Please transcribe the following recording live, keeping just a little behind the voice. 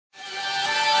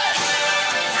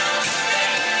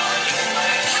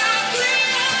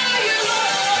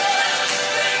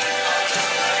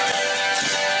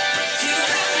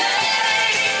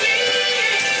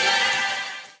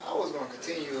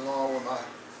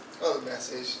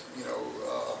message,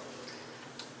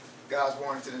 God's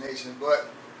warning to the nation, but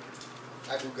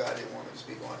I knew God didn't want me to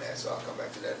speak on that, so I'll come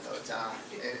back to that another time.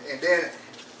 And then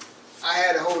I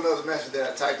had a whole nother message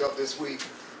that I typed up this week,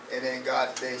 and then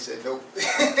God today said, nope.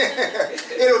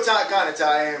 It'll kind of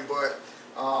tie in, but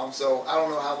so I don't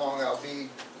know how long I'll be,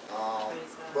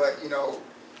 but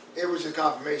it was just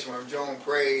confirmation when Joan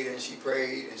prayed and she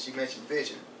mentioned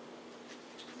vision.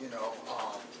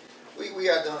 We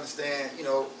have to understand,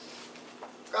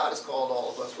 God has called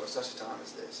all of us for such a time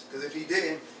as this. Because if He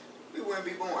didn't, we wouldn't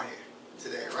be born here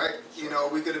today, right?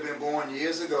 We could have been born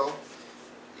years ago,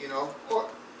 or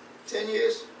 10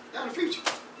 years down the future,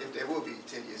 if there will be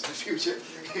 10 years in the future,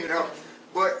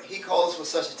 But He calls for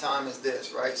such a time as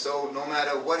this, right? So no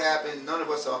matter what happens, none of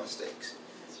us are mistakes,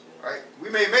 right? We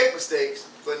may make mistakes,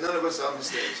 but none of us are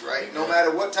mistakes, right? No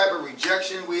matter what type of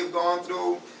rejection we have gone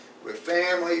through with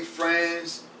family,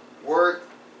 friends, work,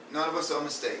 none of us are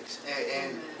mistakes.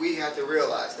 And we have to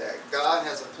realize that God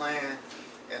has a plan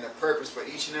and a purpose for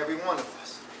each and every one of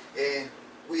us. And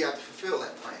we have to fulfill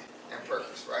that plan and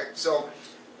purpose, right? So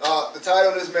the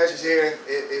title of this message here,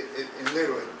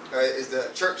 literally, is the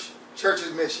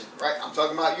church's mission, right? I'm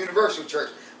talking about Universal Church,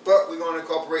 but we're going to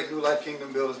incorporate New Life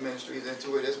Kingdom Builders Ministries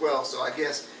into it as well. So I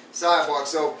guess sidebar.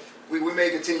 So we may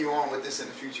continue on with this in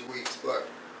the future weeks, but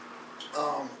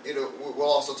we'll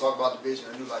also talk about the vision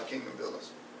of New Life Kingdom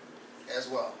Builders as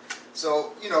well.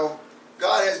 So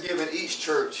God has given each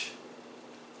church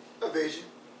a vision,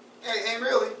 and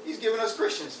really, He's given us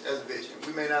Christians as a vision.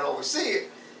 We may not always see it,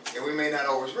 and we may not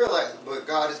always realize it, but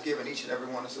God has given each and every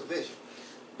one of us a vision.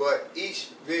 But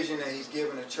each vision that He's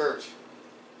given a church,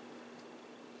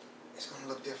 it's going to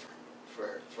look different.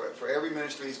 For every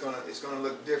ministry, it's going to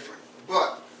look different.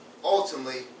 But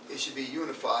ultimately, it should be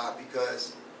unified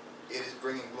because it is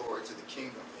bringing glory to the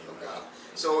kingdom of God.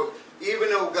 So even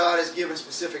though God has given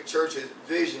specific churches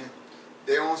vision,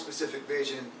 their own specific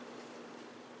vision,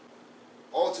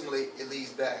 ultimately it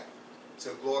leads back to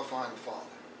glorifying the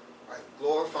Father, right?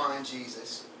 Glorifying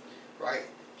Jesus, right?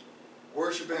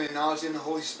 Worshiping and acknowledging the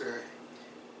Holy Spirit,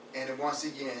 and then once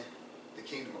again, the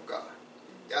kingdom of God.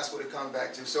 That's what it comes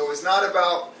back to. So it's not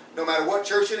about, no matter what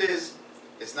church it is,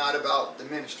 it's not about the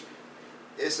ministry.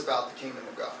 It's about the kingdom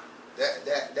of God.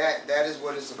 That is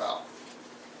what it's about.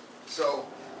 So,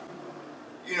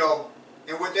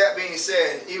 and with that being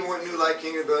said, even with New Life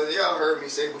Kingdom Builders, y'all heard me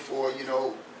say before,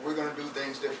 we're going to do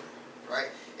things different, right?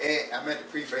 And I meant to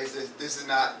preface this. This is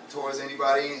not towards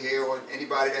anybody in here or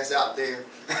anybody that's out there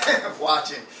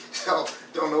watching. So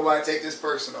don't nobody take this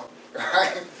personal,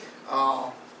 right?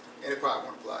 And it probably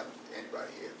won't apply to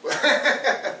anybody here.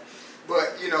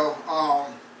 But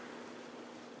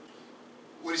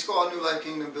what He's called New Life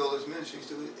Kingdom Builders Ministries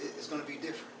to, it's going to be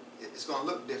different. It's going to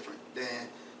look different than,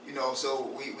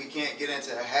 so we can't get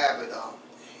into a habit of,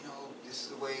 this is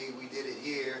the way we did it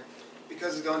here.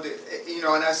 Because it's going to do,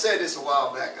 and I said this a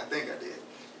while back, I think I did,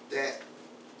 that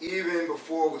even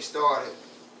before we started,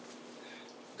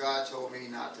 God told me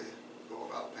not to go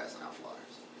about passing out flyers.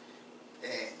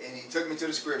 And He took me to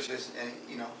the scriptures, and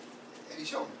and He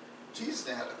showed me. Jesus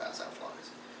didn't have to pass out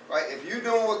flyers. Right? If you're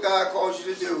doing what God calls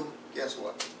you to do, guess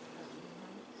what?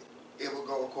 It will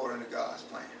go according to God's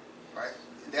plan. Right?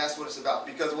 And that's what it's about.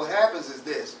 Because what happens is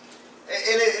this,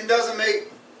 and it doesn't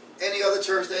make any other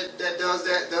church that does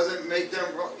that, doesn't make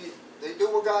them wrong. They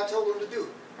do what God told them to do.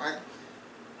 Right?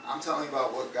 I'm telling you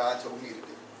about what God told me to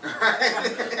do. Right?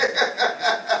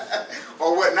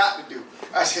 Or what not to do,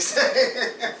 I should say.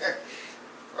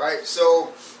 Right?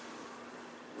 So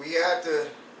we have to,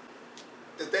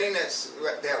 the thing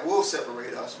that will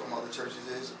separate us from other churches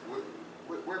is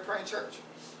we're a praying church.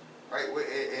 Right?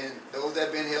 And those that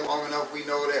have been here long enough, we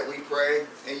know that we pray.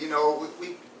 And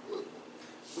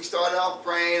we started off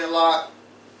praying a lot.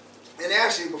 And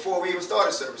actually, before we even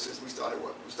started services, we started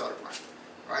what? We started praying.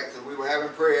 Right? Because we were having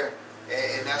prayer,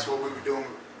 and that's what we were doing.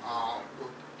 We'll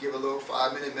give a little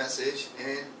 5-minute message,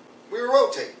 and we were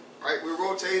rotating. Right? We were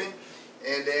rotating,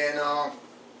 and then,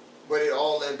 but it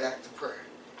all led back to prayer.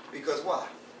 Because why?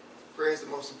 Prayer is the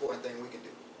most important thing we can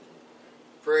do.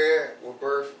 Prayer will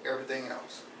birth everything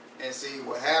else. And see,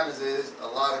 what happens is a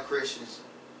lot of Christians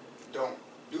don't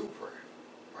do prayer.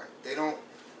 Right? They don't,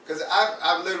 because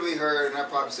I've literally heard, and I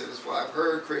probably said this before, I've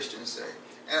heard Christians say,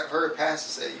 and I've heard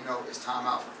pastors say, it's time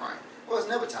out for praying. Well, it's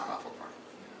never time out for praying.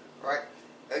 Right?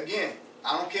 Again,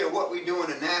 I don't care what we do in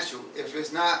the natural. If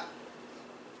it's not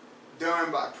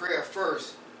done by prayer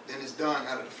first, then it's done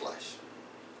out of the flesh.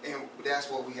 And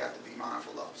that's what we have to be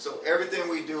mindful of. So everything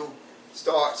we do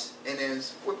starts and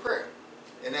ends with prayer.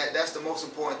 And that's the most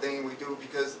important thing we do,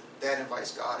 because that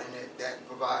invites God in it. That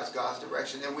provides God's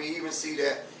direction. And we even see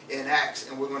that in Acts,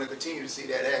 and we're going to continue to see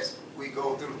that as we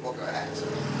go through the book of Acts.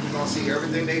 We're going to see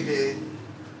everything they did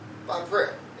by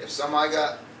prayer. If somebody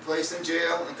got placed in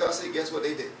jail and custody, guess what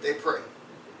they did? They prayed.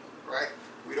 Right?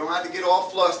 We don't have to get all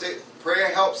flustered. Prayer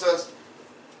helps us,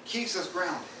 keeps us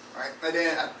grounded. Right? And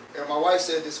then and my wife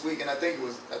said this week, and I think it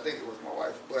was my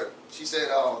wife, but she said,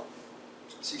 don't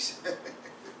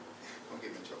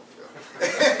get me in trouble, Phil.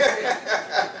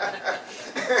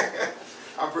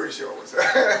 I'm pretty sure it was her.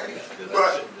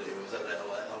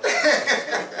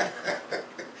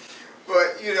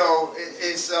 But you know,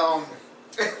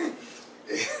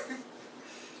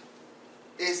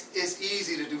 it's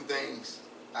easy to do things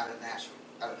out of the natural,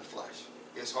 out of the flesh.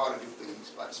 It's hard to do things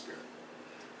by the Spirit.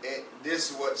 And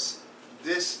this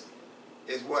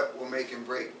is what will make and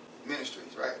break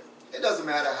ministries, right? It doesn't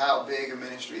matter how big a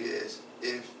ministry is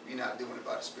if you're not doing it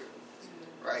by the Spirit,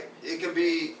 right? It can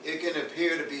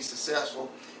appear to be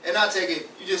successful, and not take it.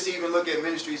 You just even look at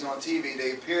ministries on TV;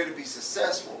 they appear to be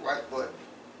successful, right? But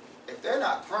if they're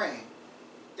not praying,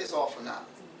 it's all for naught.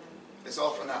 It's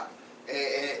all for naught.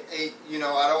 And you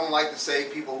know, I don't like to say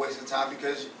people wasting time,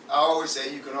 because I always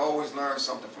say you can always learn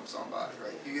something from somebody,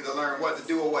 right? You either learn what to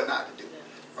do or what not to do,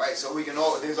 right? So we can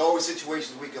there's always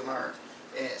situations we can learn.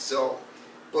 And so,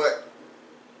 but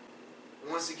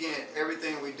once again,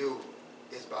 everything we do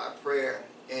is by prayer,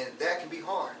 and that can be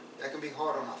hard. That can be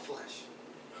hard on our flesh,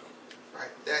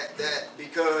 right? That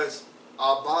because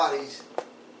our bodies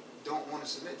don't want to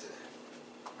submit to that,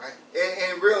 right?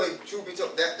 And really, truth be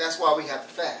told, that's why we have to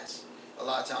fast a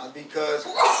lot of times, because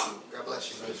God bless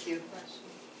you. Thank you.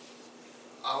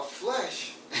 Our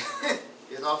flesh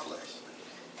is our flesh.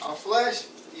 Our flesh,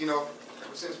 you know,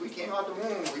 ever since we came out the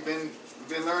womb, we've been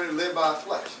learning to live by our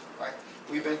flesh, right?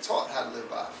 We've been taught how to live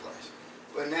by our flesh.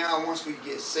 But now, once we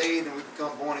get saved and we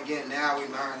become born again, now we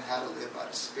learn how to live by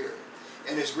the Spirit.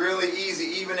 And it's really easy,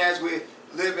 even as we're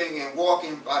living and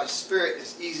walking by the Spirit,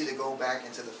 it's easy to go back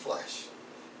into the flesh,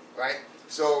 right?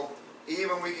 So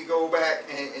even we could go back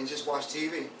and just watch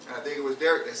TV. And I think it was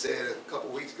Derek that said a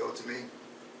couple weeks ago to me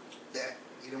that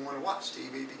he didn't want to watch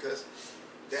TV because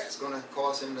that's going to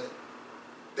cause him to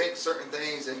think certain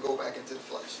things and go back into the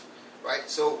flesh, right?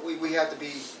 So we have to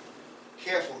be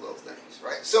careful of those things,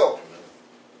 right? So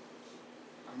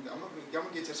I'm going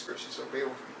to get to the scripture, so bear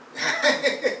with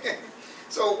me.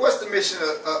 So what's the mission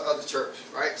of the church,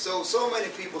 right? So many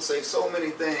people say so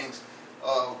many things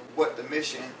of what the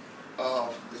mission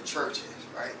of the church is,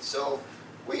 right? So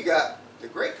we got the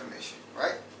Great Commission,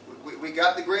 right? We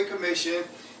got the Great Commission,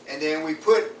 and then we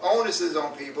put onuses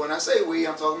on people. And I say we,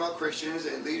 I'm talking about Christians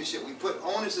and leadership. We put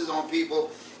onuses on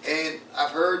people, and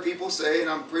I've heard people say, and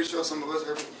I'm pretty sure some of us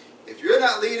heard, if you're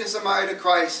not leading somebody to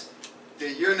Christ,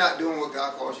 then you're not doing what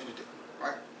God calls you to do,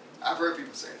 right? I've heard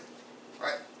people say that,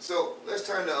 right? So let's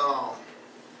turn to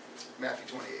Matthew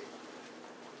 28.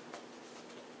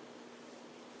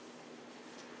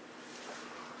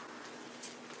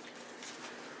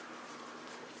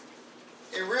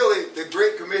 And really, the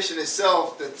Great Commission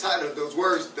itself, the title of those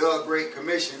words, the Great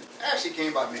Commission, actually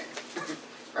came by man.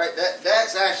 Right?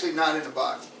 That's actually not in the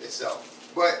Bible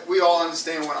itself. But we all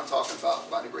understand what I'm talking about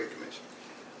by the Great Commission.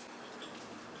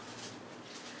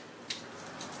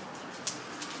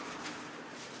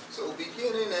 So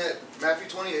beginning at Matthew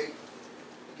 28,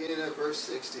 beginning at verse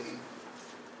 16.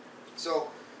 So,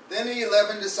 then the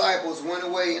 11 disciples went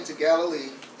away into Galilee,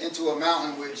 into a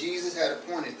mountain where Jesus had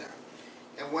appointed them.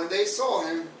 And when they saw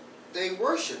him, they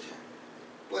worshipped him.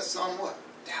 But some what?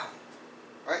 Doubted.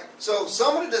 Right? So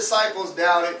some of the disciples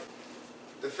doubted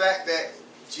the fact that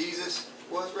Jesus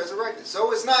was resurrected.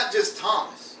 So it's not just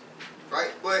Thomas,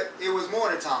 right? But it was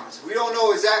more than Thomas. We don't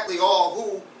know exactly all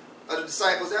who of the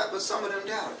disciples that, but some of them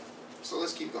doubted. So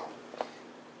let's keep going.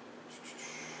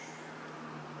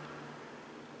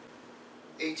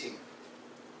 18.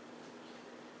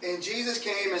 And Jesus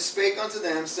came and spake unto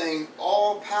them, saying,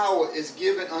 all power is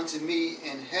given unto me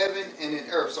in heaven and in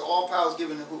earth. So all power is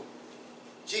given to who?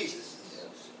 Jesus.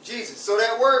 Yes. Jesus. So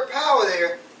that word power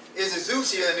there is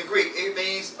exousia in the Greek. It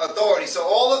means authority. So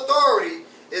all authority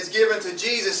is given to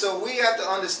Jesus. So we have to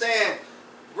understand,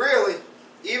 really,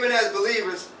 even as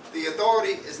believers, the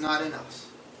authority is not in us.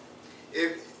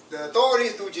 If the authority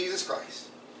is through Jesus Christ.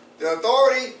 The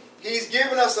authority, he's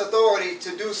given us authority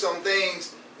to do some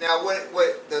things. Now,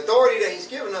 what the authority that he's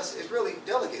given us is really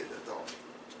delegated authority.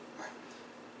 Right?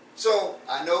 So,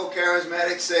 I know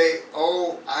charismatics say,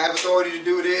 oh, I have authority to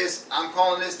do this. I'm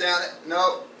calling this down.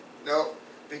 No.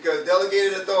 Because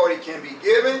delegated authority can be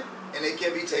given and it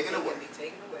can be taken away.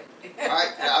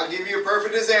 Right? And I'll give you a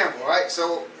perfect example. Right?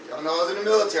 So, y'all know I was in the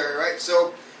military. Right?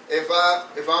 So,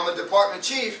 if I'm a department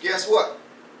chief, guess what?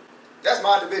 That's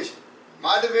my division.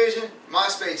 My division, my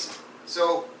space.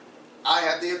 So I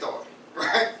have the authority,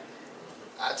 right?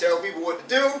 I tell people what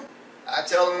to do. I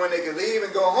tell them when they can leave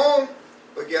and go home.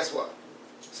 But guess what?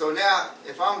 So now,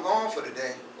 if I'm gone for the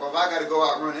day, or if I got to go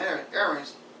out and run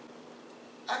errands,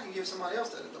 I can give somebody else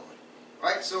that authority,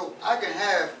 right? So I can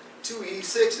have 2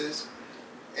 E6s,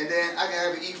 and then I can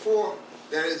have an E4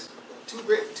 that is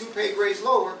two pay grades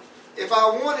lower. If I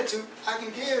wanted to, I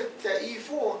can give that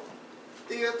E4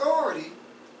 the authority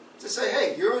to say,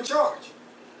 hey, you're in charge.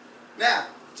 Now,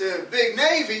 to Big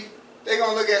Navy, they're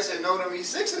going to look at it and say, no, them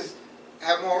E6s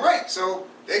have more rank, so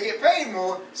they get paid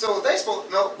more, so they supposed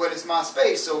to know, but it's my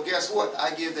space, so guess what?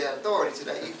 I give that authority to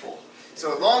that E4.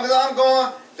 So as long as I'm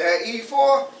gone, that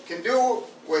E4 can do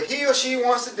what he or she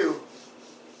wants to do.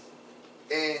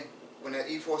 And when that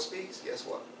E4 speaks, guess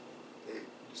what? They're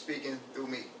speaking through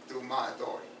me, through my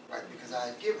authority, right? Because I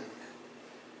have given them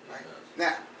that, right?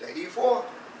 Now, that E4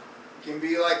 can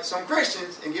be like some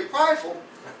Christians and get prideful.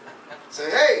 Say,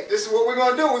 hey, this is what we're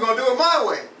going to do. We're going to do it my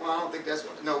way. Well, I don't think that's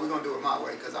what, no, we're going to do it my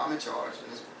way because I'm in charge.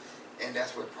 And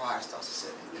that's where pride starts to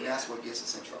set in. And that's what gets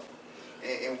us in trouble.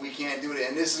 And we can't do that.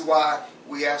 And this is why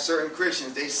we have certain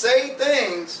Christians. They say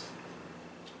things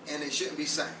and they shouldn't be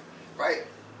saying, right?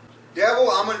 Devil,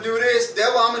 I'm going to do this.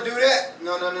 Devil, I'm going to do that.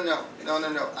 No.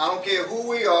 I don't care who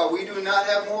we are. We do not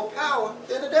have more power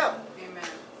than the devil. Amen.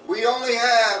 We only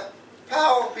have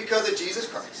power because of Jesus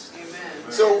Christ.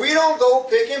 Amen. So we don't go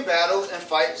picking battles and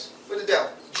fights with the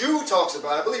devil. Jude talks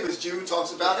about it. I believe it's Jude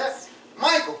talks about that.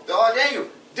 Michael, the archangel,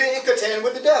 didn't contend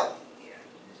with the devil.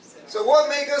 So what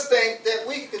makes us think that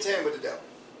we can contend with the devil?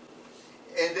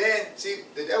 And then, see,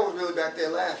 the devil's really back there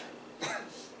laughing.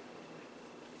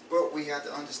 But we have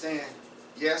to understand,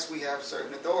 yes, we have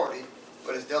certain authority,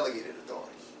 but it's delegated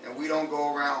authority. And we don't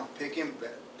go around picking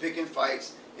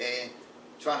fights and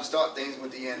trying to start things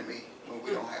with the enemy when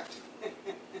we don't have to.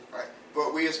 Right?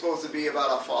 But we are supposed to be about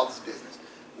our Father's business.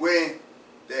 When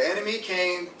the enemy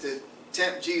came to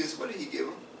tempt Jesus, what did he give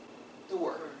him? The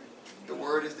word. The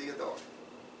word is the authority.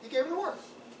 He gave him the word.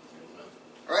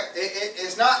 All right?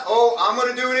 It's not, oh, I'm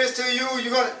going to do this to you.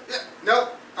 You're going to, nope,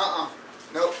 nope.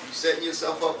 You're setting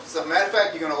yourself up for something. Matter of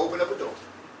fact, you're going to open up a door.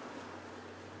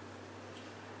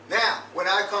 Now, when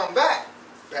I come back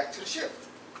to the ship,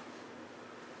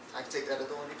 I can take that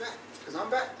authority back. Because I'm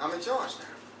back. I'm in charge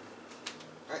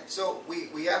now. Right? So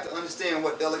we have to understand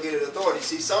what delegated authority.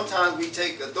 See, sometimes we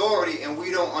take authority and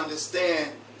we don't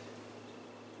understand.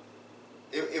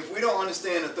 If we don't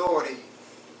understand authority,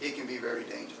 it can be very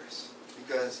dangerous.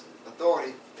 Because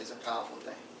authority is a powerful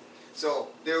thing. So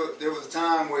there was a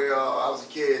time where I was a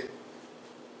kid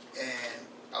and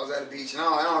I was at a beach. And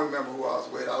I don't remember who I was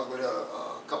with. I was with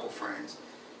a couple friends.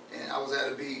 And I was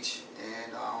at a beach.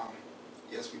 And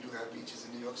yes, we do have beaches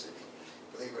in New York City,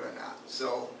 believe it or not.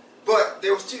 So, but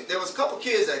there was a couple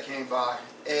kids that came by,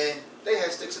 and they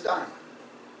had sticks of dynamite.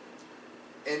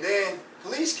 And then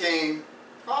police came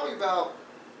probably about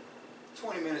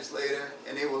 20 minutes later,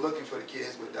 and they were looking for the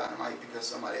kids with dynamite because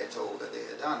somebody had told that they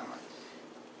had dynamite.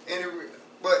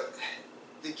 But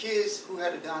the kids who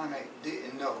had the dynamite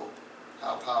didn't know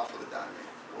how powerful the dynamite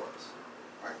was,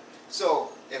 right? So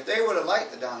if they were to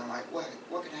light the dynamite, what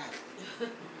could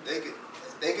happen?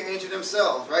 They can injure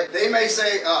themselves, right? They may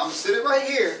say, I'm going to sit it right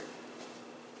here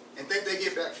and think they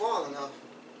get back far enough,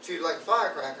 treat it like a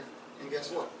firecracker, and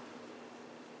guess what?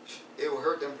 It will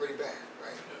hurt them pretty bad,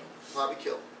 right? Probably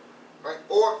kill them, right?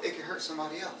 Or it can hurt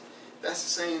somebody else. That's the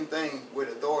same thing with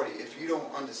authority. If you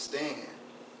don't understand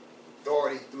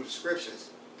authority through the scriptures,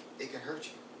 it can hurt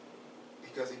you.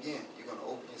 Because again, you're going to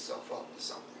open yourself up to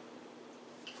something.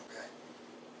 Okay?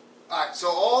 Alright, so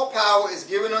all power is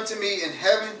given unto me in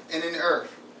heaven and in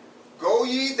earth. Go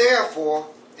ye therefore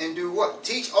and do what?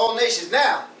 Teach all nations.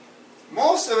 Now,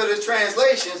 most of the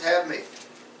translations have make.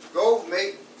 Go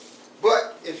make.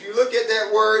 But if you look at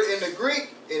that word in the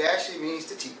Greek, it actually means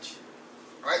to teach.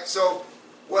 Right? So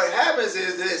what happens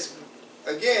is this,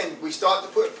 again, we start to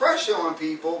put pressure on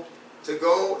people to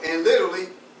go and literally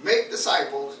make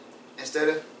disciples instead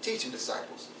of teaching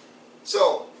disciples.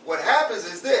 So what happens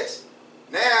is this.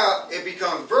 Now it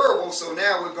becomes verbal, so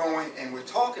now we're going and we're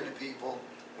talking to people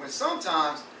when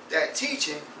sometimes that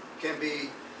teaching can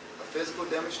be a physical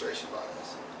demonstration by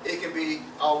us. It can be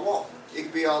our walk. It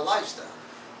can be our lifestyle.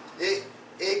 It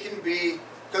can be,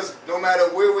 because no matter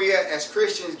where we at as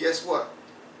Christians, guess what?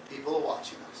 People are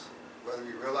watching us, whether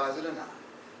we realize it or not.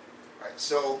 Right?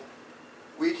 So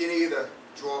we can either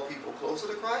draw people closer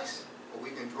to Christ or we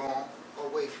can draw them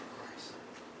away from Christ.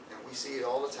 And we see it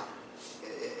all the time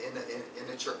in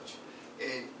the church.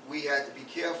 And we have to be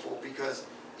careful because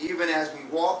even as we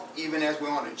walk, even as we're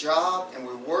on a job and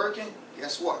we're working,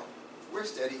 guess what? We're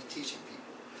steady teaching people.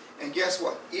 And guess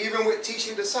what? Even with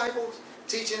teaching disciples,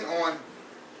 teaching on,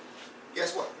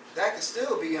 guess what? That could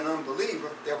still be an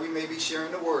unbeliever that we may be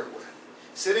sharing the word with.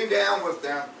 Sitting down with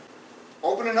them,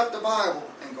 opening up the Bible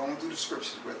and going through the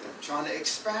scriptures with them, trying to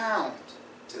expound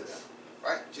to them,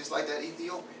 right? Just like that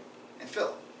Ethiopian and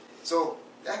Philip. So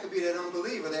that could be that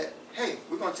unbeliever that, hey,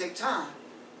 we're going to take time.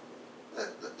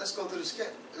 Let's go through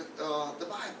the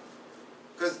Bible.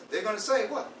 Because they're going to say,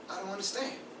 what? I don't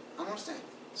understand. I don't understand.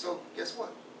 So guess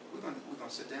what? We're going to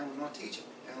sit down, we're going to teach them.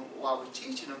 And while we're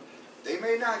teaching them, they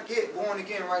may not get born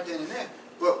again right then and there,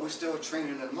 but we're still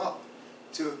training them up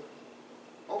to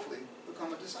hopefully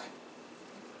become a disciple.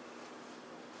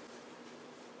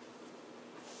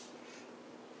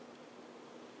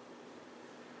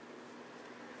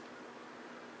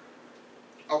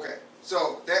 Okay,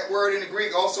 so that word in the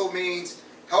Greek also means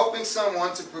helping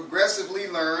someone to progressively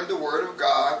learn the Word of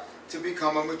God to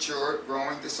become a mature,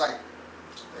 growing disciple.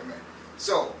 Amen.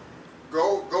 So,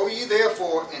 go ye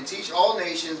therefore and teach all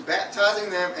nations, baptizing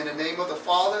them in the name of the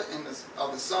Father, and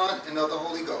of the Son, and of the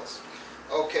Holy Ghost.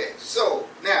 Okay, so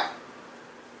now,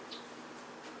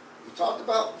 we talked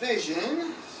about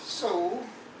vision, so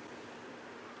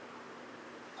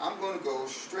I'm going to go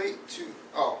straight to,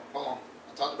 hold on.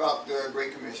 I talked about the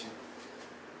Great Commission.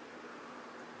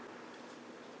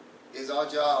 Is our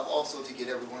job also to get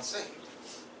everyone saved?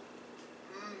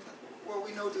 Well,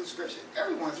 we know through Scripture,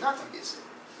 everyone's not going to get saved,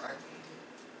 right?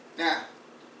 Now,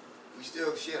 we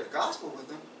still share the gospel with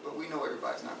them, but we know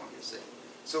everybody's not going to get saved.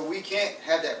 So we can't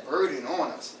have that burden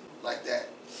on us like that.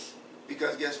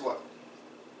 Because guess what?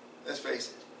 Let's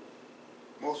face it.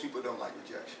 Most people don't like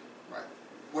rejection, right?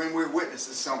 When we're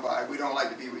witnessing somebody, we don't like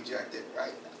to be rejected,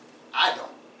 right? I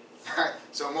don't. Right?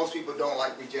 So most people don't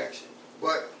like rejection.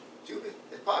 But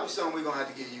it's probably something we're going to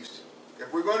have to get used to.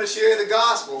 If we're going to share the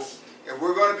gospel, if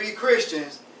we're going to be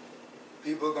Christians,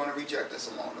 people are going to reject us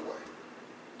along the way.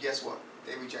 Guess what?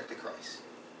 They rejected Christ.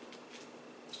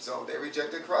 So they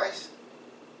rejected Christ,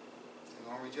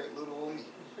 they're going to reject little old me.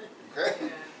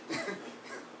 Okay?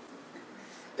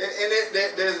 and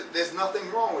there's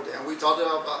nothing wrong with that. And we talked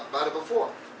about it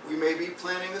before. We may be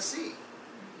planting a seed.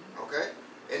 Okay?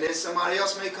 And then somebody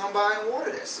else may come by and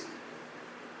water that seed.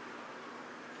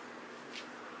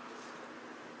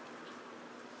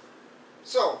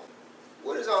 So,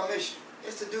 what is our mission?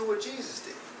 It's to do what Jesus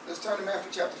did. Let's turn to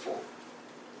Matthew chapter 4.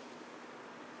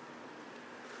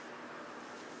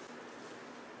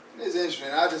 It's interesting.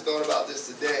 I just thought about this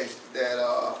today,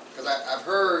 that because I've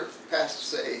heard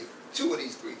pastors say two of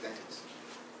these three things.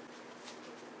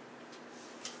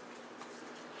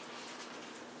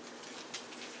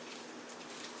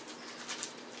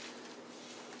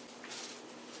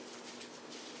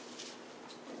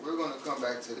 We're going to come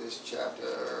back to this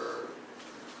chapter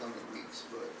coming weeks,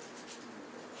 but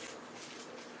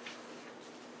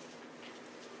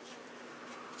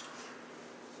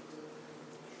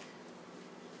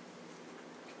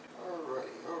alrighty.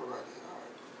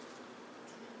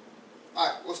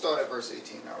 Alright, we'll start at verse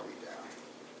 18 and I'll read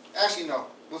down. Actually, no.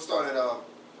 We'll start at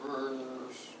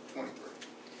verse 23.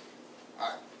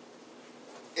 Alright.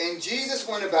 And Jesus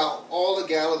went about all of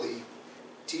Galilee,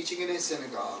 teaching in his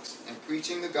synagogues, and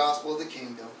preaching the gospel of the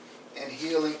kingdom, and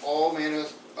healing all manner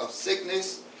of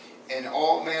sickness and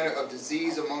all manner of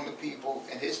disease among the people.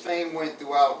 And his fame went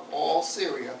throughout all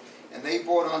Syria, and they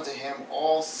brought unto him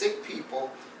all sick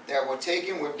people that were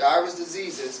taken with divers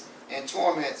diseases and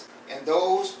torments, and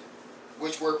those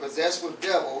which were possessed with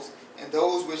devils, and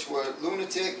those which were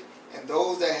lunatic, and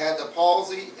those that had the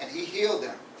palsy, and he healed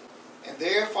them. And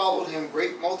there followed him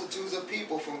great multitudes of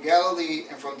people from Galilee,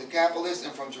 and from Decapolis,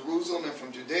 and from Jerusalem, and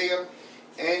from Judea,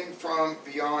 and from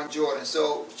beyond Jordan.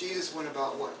 So Jesus went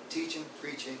about what? Teaching,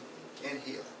 preaching, and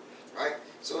healing. Right?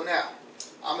 So now,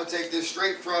 I'm going to take this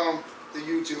straight from the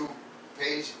YouTube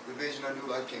page, the Vision of New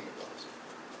Life Kingdom Builders.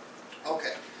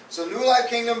 Okay, so New Life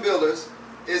Kingdom Builders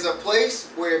is a place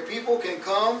where people can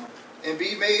come and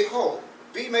be made whole.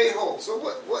 Be made whole. So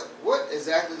what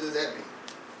exactly does that mean?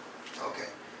 Okay.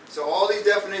 So all these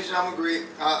definitions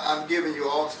I'm giving you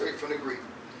all straight from the Greek.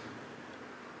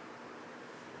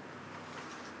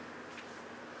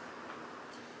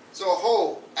 So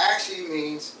whole actually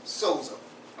means sozo.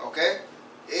 Okay?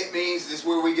 It means this is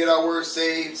where we get our word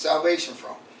saved, salvation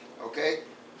from. Okay?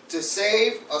 To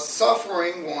save a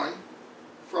suffering one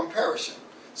from perishing.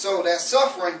 So that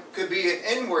suffering could be an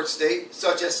inward state,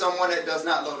 such as someone that does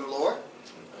not love the Lord.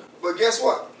 But guess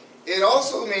what? It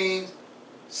also means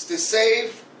to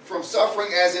save from suffering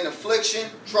as in affliction,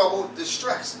 trouble,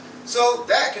 distress. So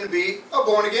that can be a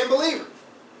born-again believer.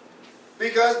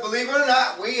 Because believe it or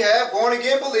not, we have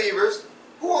born-again believers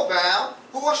who are bound,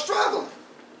 who are struggling.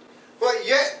 But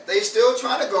yet, they still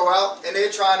trying to go out and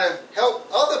they're trying to help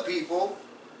other people,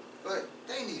 but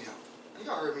they need help.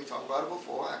 Y'all heard me talk about it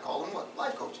before. I call them what?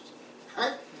 Life coaches.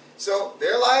 Right? So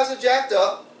their lives are jacked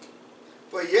up,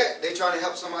 but yet they're trying to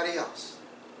help somebody else.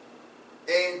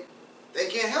 And they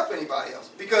can't help anybody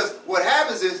else. Because what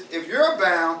happens is, if you're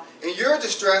bound and you're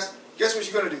distressed, guess what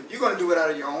you're going to do? You're going to do it out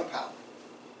of your own power.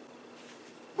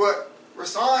 But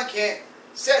Rasan can't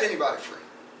set anybody free.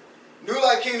 New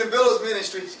Life Kingdom Builders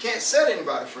Ministries can't set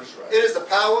anybody free. Right. It is the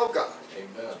power of God.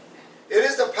 Amen. It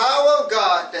is the power of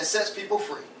God that sets people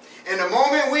free. And the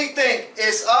moment we think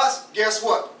it's us, guess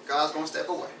what? God's going to step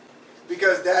away.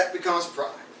 Because that becomes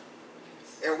pride.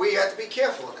 And we have to be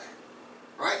careful of that.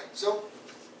 Right? So, all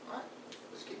right,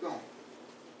 let's keep going.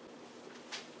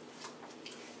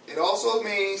 It also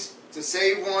means to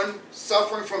save one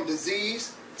suffering from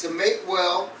disease, to make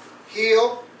well,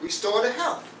 heal, restore to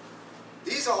health.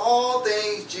 These are all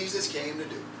things Jesus came to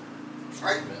do.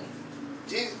 Right?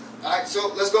 Jesus. All right,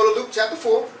 so let's go to Luke chapter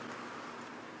 4.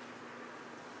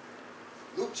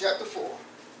 Luke chapter 4,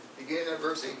 beginning at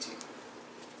verse 18.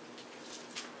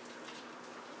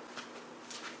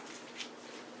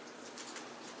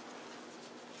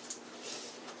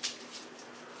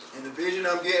 And the vision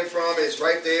I'm getting from is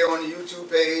right there on the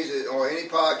YouTube page or any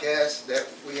podcast that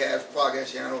we have,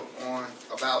 podcast channel on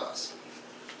about us.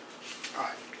 All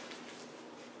right.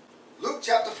 Luke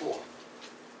chapter 4,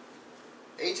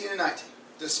 18 and 19.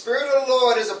 The Spirit of the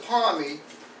Lord is upon me,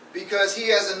 because He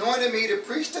has anointed me to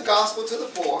preach the gospel to the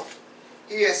poor.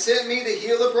 He has sent me to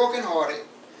heal the brokenhearted,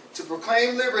 to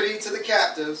proclaim liberty to the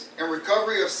captives, and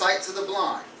recovery of sight to the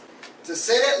blind, to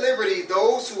set at liberty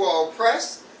those who are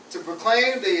oppressed, to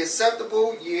proclaim the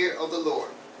acceptable year of the Lord.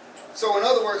 So in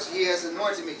other words, He has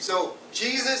anointed me. So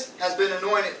Jesus has been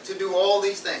anointed to do all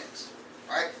these things.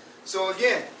 Right? So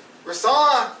again,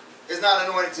 Rasan is not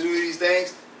anointed to do these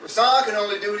things. Rasan can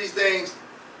only do these things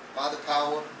by the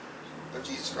power of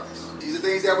Jesus Christ. These are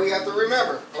things that we have to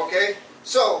remember. Okay?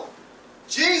 So,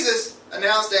 Jesus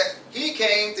announced that He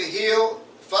came to heal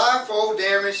fivefold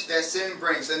damage that sin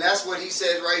brings. And that's what He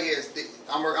said right here.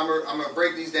 I'm going to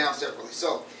break these down separately.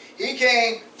 So, He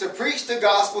came to preach the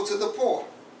gospel to the poor.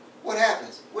 What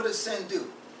happens? What does sin do?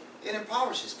 It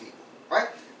impoverishes people. Right?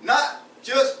 Not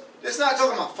just, it's not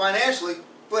talking about financially,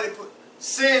 but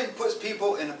sin puts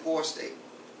people in a poor state.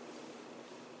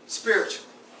 Spiritually.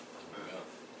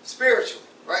 Spiritually,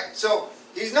 right? So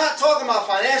He's not talking about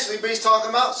financially, but He's talking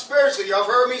about spiritually. Y'all have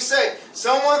heard me say,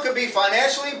 someone could be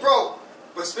financially broke,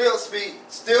 but still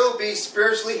be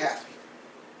spiritually happy.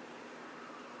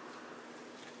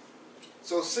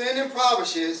 So sin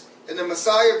impoverishes, and the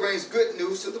Messiah brings good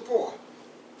news to the poor.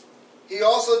 He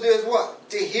also does what?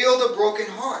 To heal the broken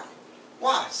heart.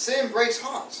 Why? Sin breaks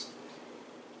hearts.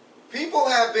 People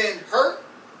have been hurt.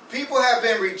 People have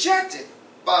been rejected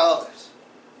by others.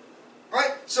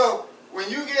 Right? So, when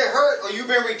you get hurt or you've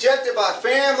been rejected by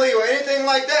family or anything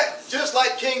like that, just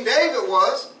like King David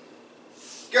was,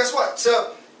 guess what?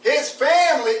 So, his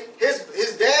family,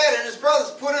 his dad and his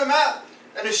brothers put him out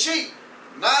and the sheep,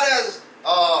 not as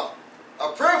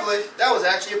a privilege, that was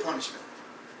actually a punishment.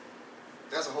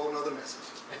 That's a whole nother message.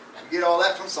 You get all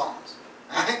that from Psalms.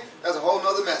 Right? That's a whole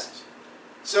nother message.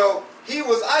 So, he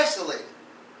was isolated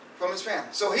from his family.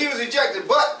 So, he was rejected,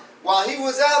 but while he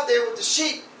was out there with the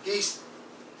sheep, he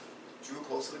drew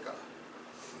closer to God.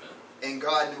 And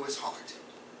God knew his heart.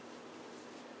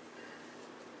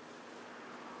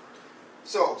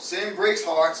 So, sin breaks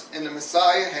hearts, and the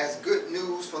Messiah has good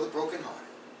news for the brokenhearted.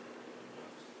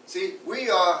 See, we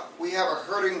have a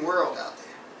hurting world out there.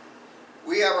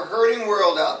 We have a hurting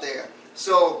world out there.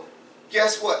 So,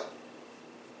 guess what?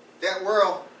 That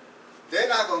world, they're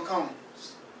not going to come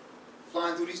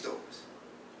flying through these doors.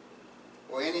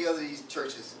 Or any other of these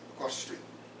churches across the street.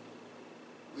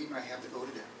 We might have to go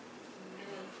to them.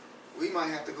 We might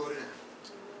have to go to them.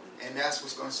 And that's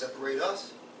what's going to separate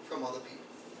us from other people.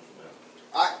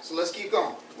 Alright, so let's keep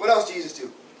going. What else Jesus do?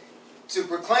 To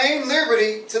proclaim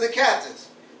liberty to the captives.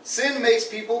 Sin makes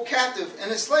people captive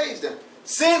and enslaves them.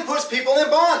 Sin puts people in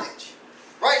bondage.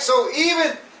 Right? So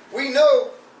even, we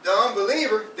know the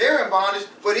unbeliever, they're in bondage,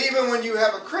 but even when you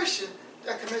have a Christian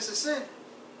that commits a sin,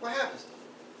 what happens?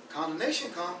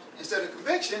 Condemnation comes instead of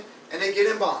conviction, and they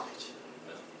get in bondage.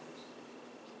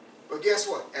 But guess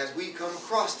what? As we come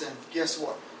across them, guess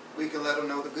what? We can let them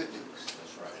know the good news.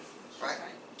 That's right. Right?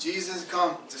 Jesus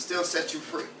come to still set you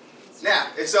free. Now,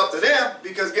 it's up to them,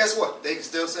 because guess what? They can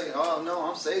still say, oh no,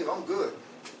 I'm saved, I'm good.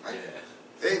 Right?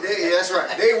 Yeah. That's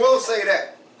right. They will say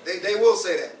that. They will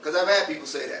say that, because I've had people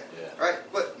say that. Yeah. Right?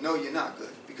 But no, you're not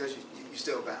good, because you're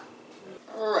still bound.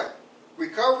 All right.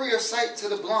 Recovery of sight to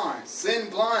the blind. Sin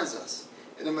blinds us.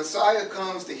 And the Messiah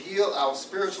comes to heal our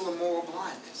spiritual and moral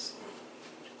blindness.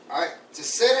 All right. To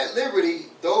set at liberty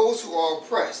those who are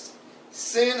oppressed.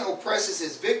 Sin oppresses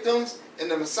his victims, and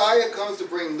the Messiah comes to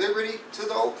bring liberty to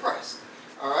the oppressed.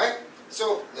 All right.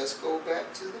 So let's go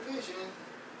back to the vision.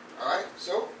 All right.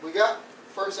 So we got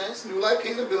first things, New Life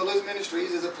Kingdom Builders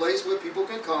Ministries is a place where people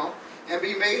can come and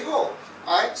be made whole.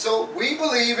 All right. So we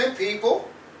believe in people,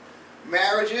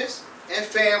 marriages, and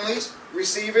families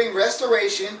receiving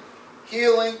restoration,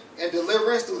 healing, and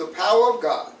deliverance through the power of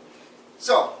God.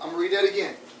 So I'm going to read that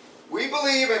again. We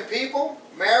believe in people,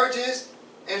 marriages,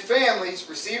 and families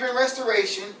receiving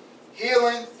restoration,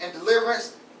 healing, and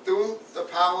deliverance through the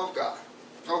power of God.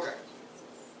 Okay.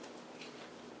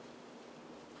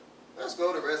 Let's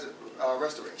go to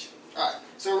restoration. All right.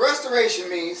 So restoration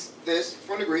means this,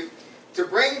 from the Greek, to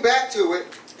bring back to it,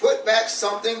 put back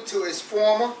something to its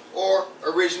former or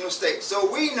original state.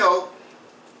 So we know,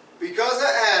 because of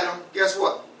Adam, guess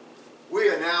what? We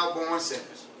are now born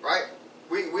sinners, right?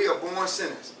 We are born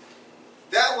sinners.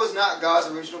 That was not God's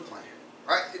original plan,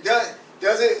 right?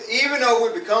 Does it, even though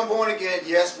we become born again,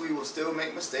 yes, we will still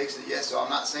make mistakes. Yes, so I'm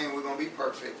not saying we're going to be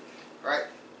perfect, right?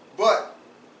 But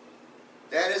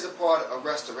that is a part of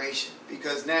restoration,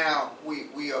 because now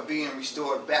we are being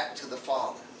restored back to the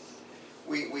Father.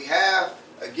 We have,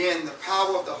 again, the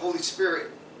power of the Holy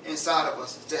Spirit inside of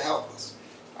us to help us.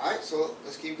 All right, so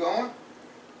let's keep going.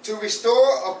 To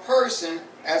restore a person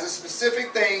as a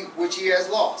specific thing which he has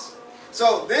lost.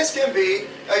 So this can be,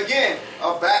 again,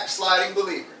 a backsliding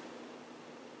believer.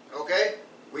 Okay?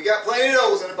 We got plenty of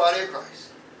those in the body of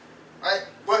Christ. Right?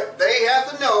 But they have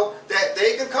to know that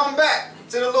they can come back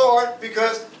to the Lord,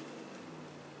 because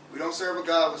we don't serve a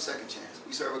God of a second chance.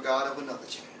 We serve a God of another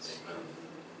chance. Amen.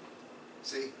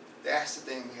 See, that's the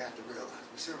thing we have to realize.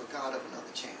 We serve a God of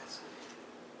another chance.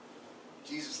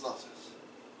 Jesus loves us.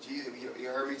 Jesus, you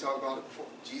heard me talk about it before.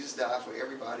 Jesus died for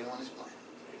everybody on this planet.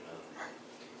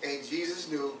 Right? And Jesus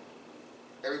knew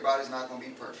everybody's not going to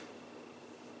be perfect.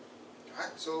 All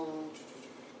right, so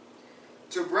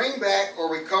to bring back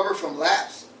or recover from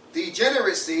lapse,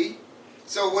 degeneracy.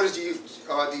 So what does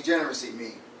degeneracy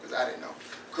mean? Because I didn't know.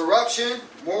 Corruption,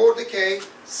 moral decay,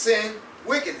 sin,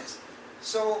 wickedness.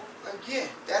 So again,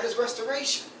 that is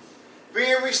restoration.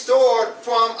 Being restored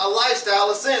from a lifestyle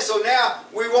of sin. So now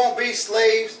we won't be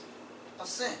slaves of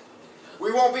sin.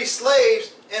 We won't be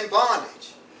slaves in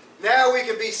bondage. Now we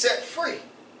can be set free.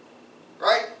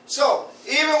 Right? So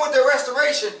even with the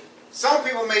restoration, some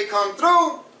people may come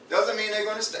through, doesn't mean they're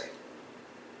going to stay.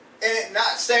 And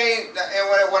not staying,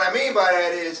 and what I mean by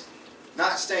that is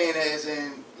not staying as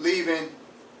in leaving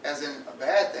as in a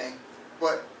bad thing,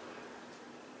 but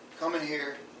coming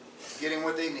here, getting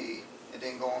what they need, and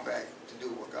then going back to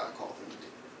do what God called them to do.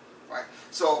 Right?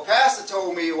 So a pastor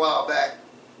told me a while back,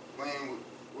 when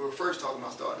we were first talking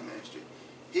about starting ministry,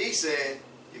 he said,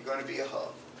 you're going to be a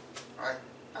hub. Right?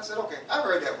 I said, okay, I've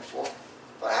heard that before,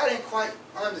 but I didn't quite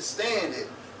understand it.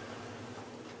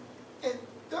 And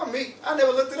dumb me, I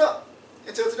never looked it up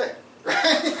until today.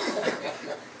 Right?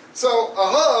 So a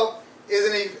hub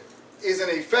is an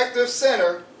effective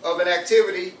center of an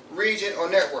activity, region, or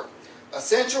network. A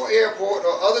central airport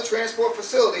or other transport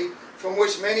facility from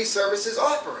which many services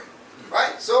operate.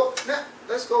 Right? So now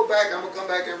let's go back. I'm going to come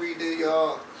back and read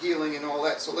the healing and all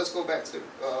that. So let's go back to the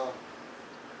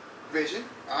vision.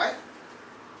 All right?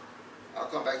 I'll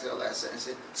come back to the last sentence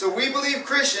here. So we believe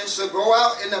Christians should go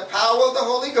out in the power of the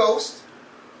Holy Ghost.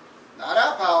 Not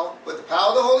our power, but the power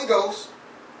of the Holy Ghost.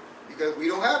 Because we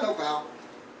don't have no power.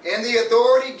 And the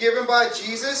authority given by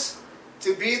Jesus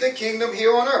to be the kingdom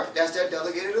here on earth. That's that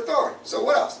delegated authority. So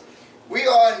what else? We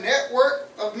are a network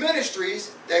of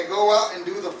ministries that go out and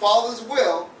do the Father's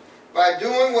will by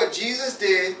doing what Jesus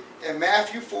did in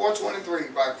Matthew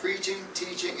 4:23, by preaching,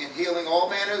 teaching, and healing all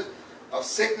manner of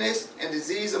sickness and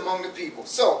disease among the people.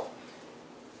 So,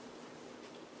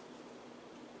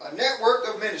 a network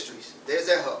of ministries. There's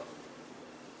that hub.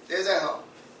 There's that hub.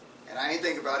 And I ain't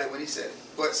think about it when he said it.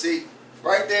 But see,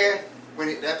 right there,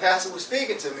 when that pastor was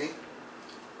speaking to me,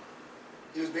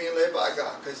 he was being led by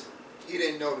God, because he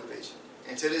didn't know the vision.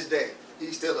 And to this day,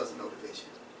 he still doesn't know the vision.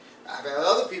 I've had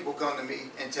other people come to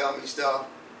me and tell me stuff,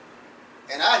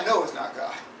 and I know it's not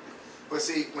God. But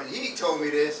see, when he told me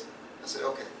this, I said,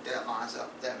 okay, that lines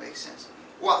up. That makes sense.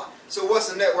 Why? So what's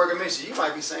the network of ministry? You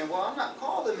might be saying, well, I'm not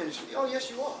called to ministry. Oh, yes,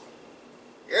 you are.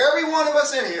 Every one of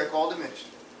us in here are called to ministry.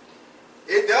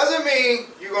 It doesn't mean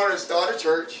you're going to start a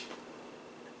church.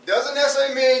 Doesn't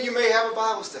necessarily mean you may have a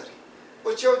Bible study.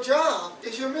 But your job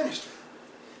is your ministry.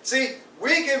 See,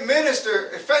 we can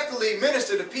effectively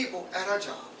minister to people at our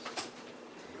jobs.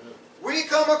 we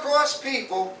come across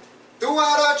people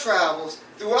throughout our travels,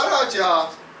 throughout our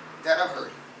jobs, that are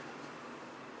hurting,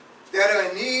 that are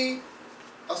in need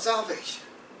of salvation.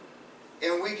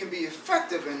 And we can be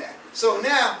effective in that. So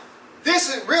now,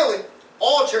 this is really,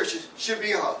 all churches should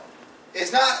be a hub.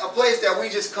 It's not a place that we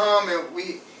just come and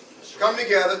we come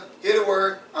together, hear the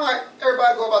word, all right,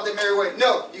 everybody go about their merry way.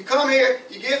 No, you come here,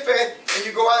 you get fed, and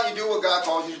you go out and you do what God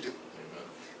calls you to do. Amen.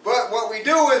 But what we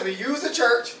do is we use the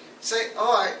church, say,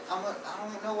 all right, I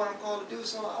don't know what I'm called to do,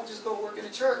 so I'll just go work in the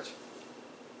church.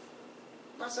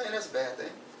 I'm not saying that's a bad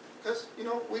thing, because, you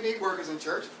know, we need workers in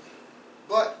church.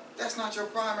 But that's not your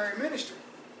primary ministry.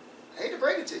 I hate to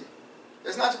break it to you.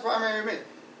 It's not your primary ministry.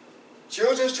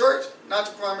 Children's church, not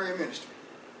your primary ministry.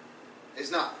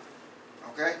 It's not.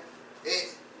 Okay?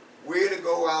 We're to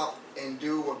go out and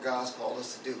do what God's called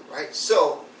us to do, right?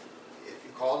 So, if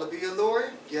you're called to be a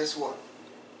lawyer, guess what?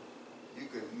 You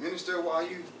can minister while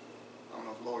you, I don't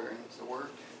know if lawyer is the word,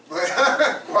 but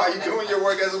while you're doing your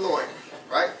work as a lawyer,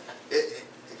 right? If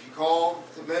you call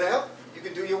to mental health, you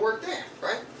can do your work there,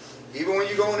 right? Even when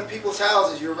you go into people's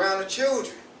houses, you're around the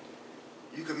children,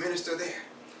 you can minister there.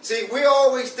 See, we're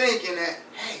always thinking that,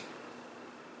 hey,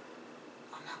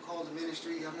 I'm not called to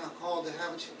ministry, I'm not called to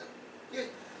have a children. Yeah.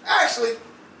 Actually,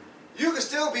 you can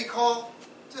still be called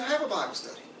to have a Bible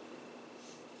study.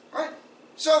 Right?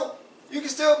 So, you can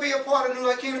still be a part of New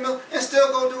Life Kingdom Mill and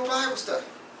still go do a Bible study.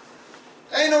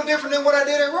 Ain't no different than what I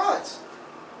did at Rod's.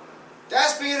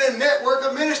 That's being a network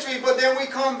of ministry, but then we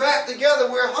come back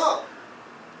together, we're a hub.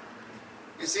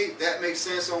 You see, that makes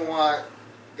sense on why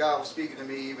God was speaking to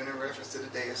me even in reference to the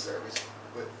day of service.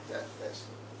 But that's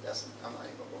I'm not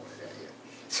even going to go into that yet.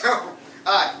 So,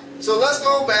 alright, so let's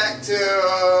go back to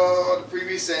the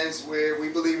previous sentence where we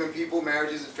believe in people,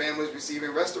 marriages, and families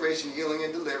receiving restoration, healing,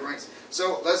 and deliverance.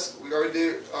 So we already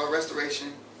did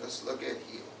restoration. Let's look at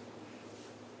healing.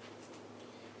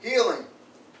 Healing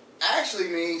actually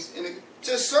means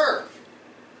to serve,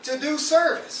 to do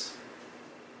service.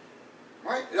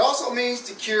 Right? It also means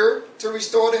to cure, to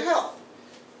restore to health.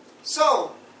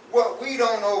 So, what we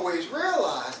don't always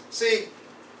realize, see,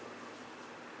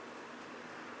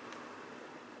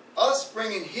 us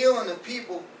bringing healing to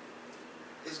people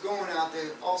is going out there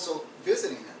also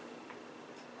visiting them.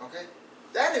 Okay?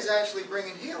 That is actually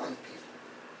bringing healing to people.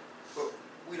 But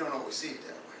we don't always see it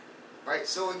that way. Right?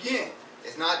 So again,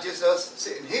 it's not just us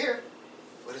sitting here,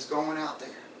 but it's going out there.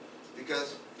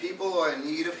 Because people are in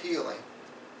need of healing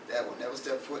that will never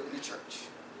step foot in the church.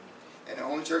 And the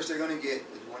only church they're going to get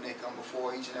is when they come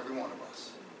before each and every one of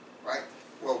us. Right?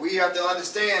 What we have to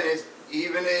understand is,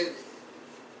 even in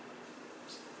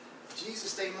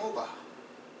Jesus stayed mobile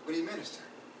when he ministered.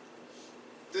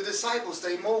 The disciples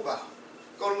stayed mobile.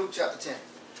 Go to Luke chapter 10.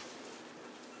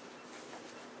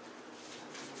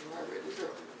 I read this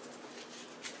earlier.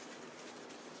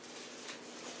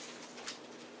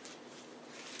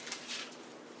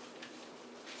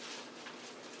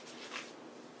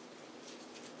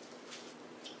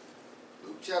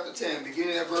 Luke chapter 10,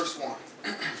 beginning at verse 1.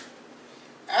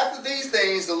 After these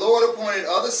things, the Lord appointed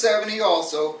other 70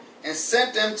 also, and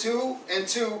sent them two and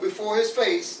two before his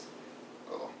face.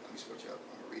 Hold on, let me switch up.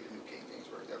 I'm going to read the New King James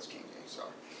Version. That was King James, sorry.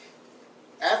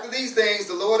 After these things,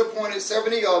 the Lord appointed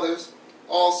 70 others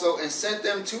also, and sent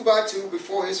them 2 by 2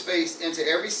 before his face into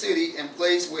every city and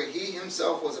place where he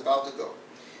himself was about to go.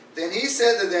 Then he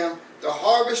said to them, the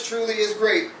harvest truly is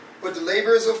great, but the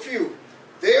laborers are few.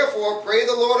 Therefore, pray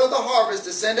the Lord of the harvest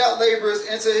to send out laborers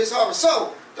into his harvest.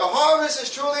 So, the harvest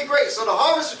is truly great. So the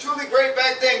harvest was truly great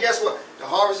back then. Guess what? The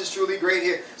harvest is truly great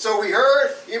here. So we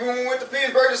heard, even when we went to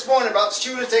Petersburg this morning, about the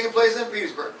shootings taking place in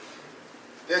Petersburg.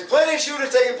 There's plenty of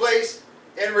shootings taking place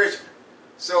in Richmond.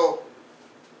 So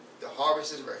the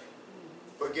harvest is ready.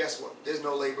 But guess what? There's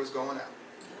no laborers going out.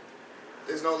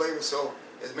 There's no laborers. So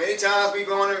as many times we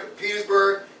going to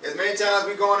Petersburg, as many times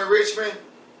we going to Richmond,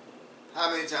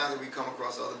 how many times have we come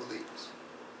across other believers?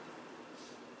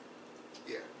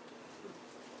 Yeah.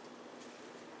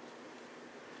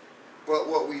 But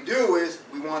what we do is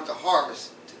we want the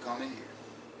harvest to come in here.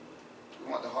 We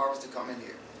want the harvest to come in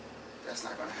here. That's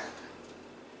not going to happen.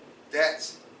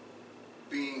 That's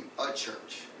being a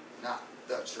church, not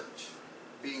the church.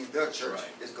 Being the church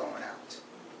is going out.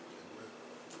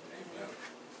 Amen.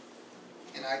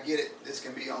 And I get it. This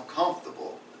can be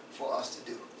uncomfortable for us to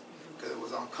do. Because it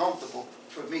was uncomfortable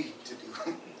for me to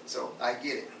do. So I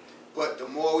get it. But the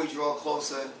more we draw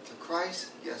closer to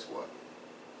Christ, guess what?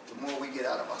 The more we get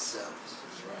out of ourselves.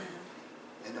 That's right.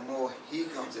 And the more he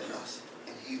comes in us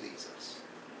and he leads us.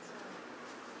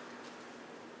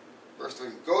 Verse 3.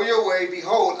 Go your way,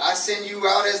 behold, I send you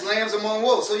out as lambs among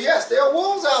wolves. So yes, there are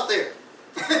wolves out there.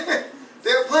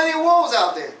 There are plenty of wolves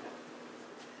out there.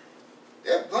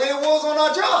 There are plenty of wolves on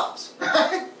our jobs,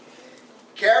 right?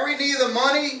 Carry neither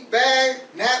money, bag,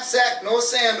 knapsack, nor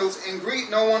sandals, and greet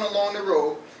no one along the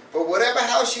road. But whatever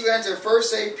house you enter, first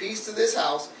say peace to this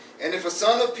house. And if a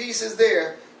son of peace is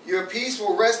there, your peace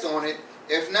will rest on it.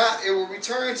 If not, it will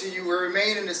return to you and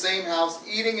remain in the same house,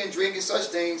 eating and drinking such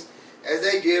things as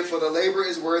they give, for the laborer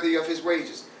is worthy of his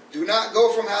wages. Do not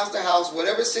go from house to house.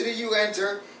 Whatever city you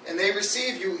enter, and they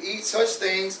receive you, eat such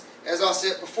things as are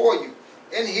set before you,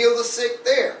 and heal the sick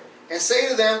there. And say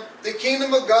to them, the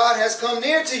kingdom of God has come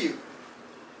near to you.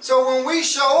 So when we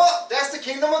show up, that's the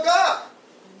kingdom of God.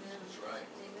 Amen. That's right.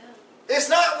 Amen. It's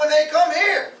not when they come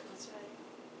here. That's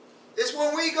right. It's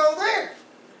when we go there.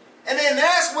 And then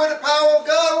that's where the power of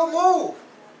God will move.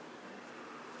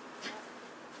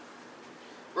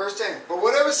 Verse 10. But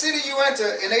whatever city you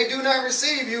enter, and they do not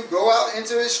receive you, go out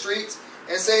into its streets,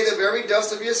 and say, the very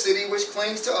dust of your city, which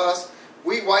clings to us,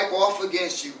 we wipe off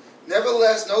against you.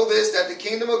 Nevertheless, know this, that the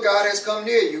kingdom of God has come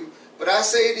near you. But I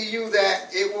say to you that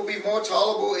it will be more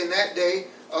tolerable in that day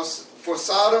for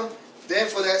Sodom than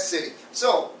for that city.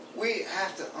 So, we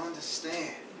have to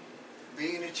understand,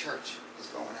 being a church is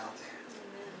going out there.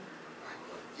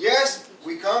 Yes,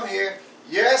 we come here.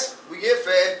 Yes, we get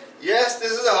fed. Yes,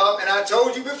 this is a hub. And I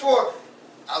told you before,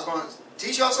 I was going to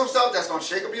teach y'all some stuff that's going to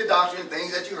shake up your doctrine,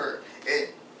 things that you heard. And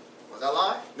was I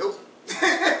lying? Nope.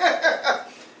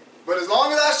 But as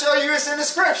long as I show you it's in the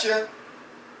scripture,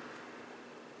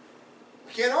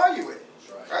 we can't argue with it.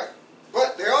 Right?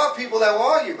 But there are people that will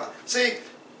argue about it. See,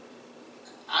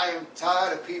 I am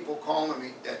tired of people calling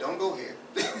me that don't go here,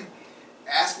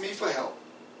 ask me for help,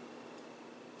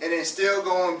 and then still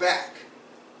going back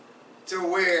to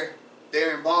where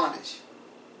they're in bondage.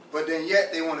 But then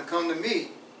yet they want to come to me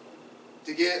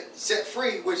to get set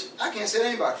free, which I can't set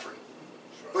anybody free.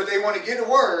 But they want to get a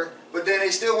word, but then they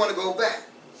still want to go back.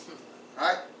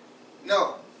 Right?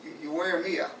 No, you're wearing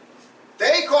me out.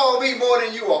 They call me more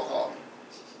than you all call me.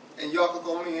 And y'all can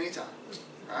call me anytime.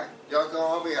 Right? Y'all can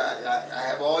call me. I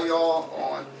have all y'all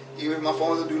on. Even my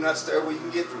phone's a do not disturb where you can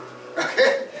get through.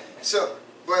 Okay? So,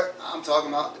 but I'm talking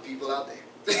about the people out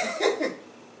there.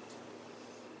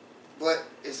 But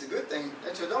it's a good thing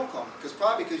that you don't call me.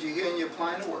 Probably because you're here and you're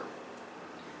applying the word.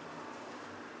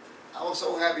 I was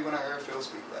so happy when I heard Phil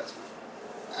speak last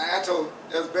week. I told you,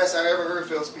 that was the best I ever heard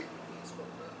Phil speak.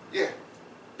 Yeah,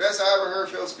 best I ever heard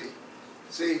Phil speak.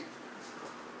 See,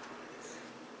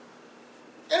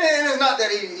 and it's not that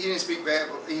he didn't speak bad,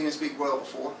 but he didn't speak well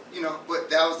before, you know, but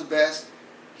that was the best.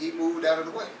 He moved out of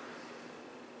the way.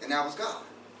 And that was God.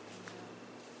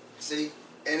 See,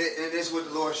 and this is what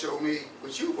the Lord showed me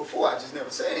with you before. I just never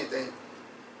said anything.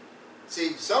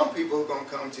 See, some people are going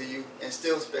to come to you and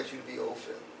still expect you to be old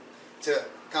Phil, to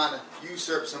kind of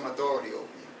usurp some authority over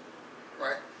you,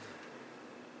 right?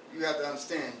 You have to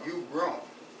understand, you've grown,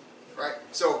 right?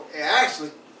 So, and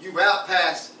actually, you've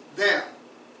outpassed them,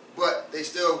 but they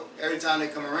still, every time they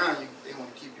come around you, they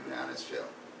want to keep you down as Phil,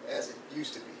 as it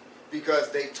used to be,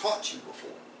 because they taught you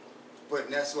before. But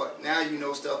that's what, now you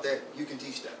know stuff that you can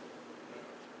teach them,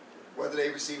 whether they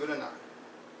receive it or not.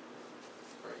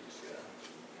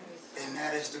 And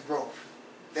that is the growth.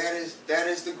 That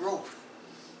is the growth.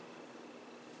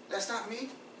 That's not me.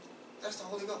 That's the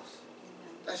Holy Ghost.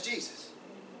 That's Jesus.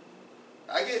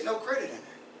 I get no credit in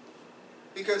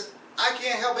that. Because I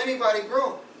can't help anybody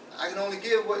grow. I can only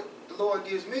give what the Lord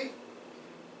gives me.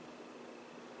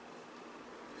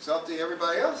 It's up to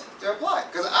everybody else to apply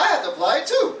it. Because I have to apply it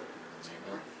too.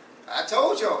 I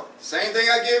told y'all, same thing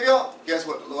I give y'all, guess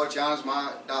what? The Lord challenged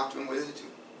my doctrine with it too.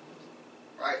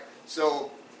 Right?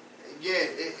 So, again,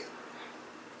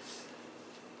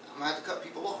 I'm going to have to cut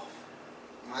people off.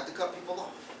 I'm going to have to cut people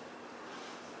off.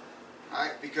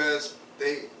 Alright? Because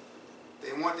they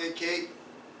want their cake.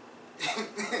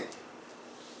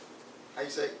 How you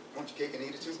say? Want your cake and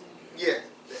eat it too? Yeah.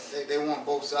 They want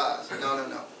both sides.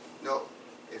 No.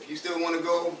 If you still want to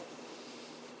go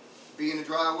be in the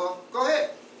dry well, go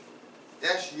ahead.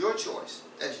 That's your choice.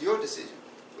 That's your decision.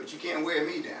 But you can't wear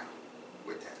me down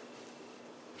with that.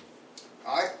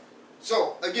 Alright?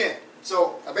 So, again,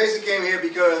 I basically came here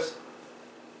because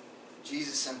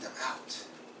Jesus sent them out.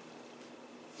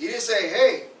 He didn't say,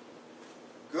 hey,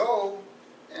 go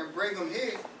and bring them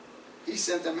here. He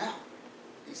sent them out.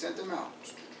 He sent them out.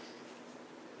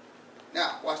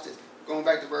 Now, watch this. Going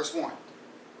back to verse 1.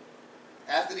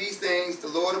 After these things, the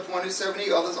Lord appointed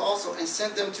 70 others also, and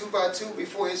sent them 2 by 2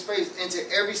 before his face into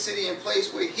every city and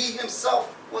place where he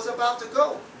himself was about to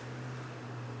go.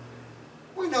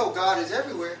 We know God is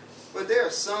everywhere, but there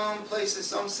are some places,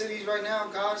 some cities right now,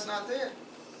 God's not there.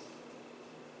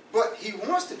 But he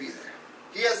wants to be there.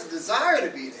 He has a desire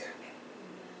to be there.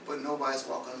 But nobody's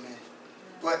welcoming him in.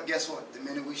 But guess what? The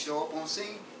minute we show up on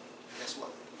scene, guess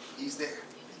what? He's there.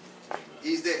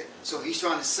 He's there. So he's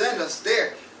trying to send us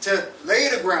there to lay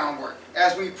the groundwork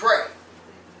as we pray.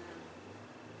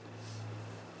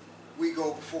 We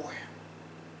go before him.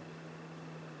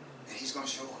 And he's going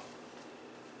to show up.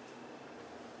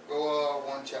 Go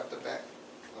one chapter back.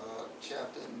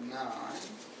 Chapter 9.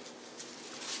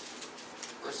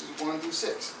 Verses 1 through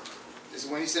 6. This is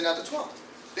when he sent out the 12.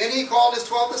 Then he called his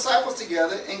 12 disciples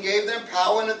together and gave them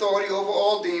power and authority over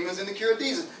all demons and to cure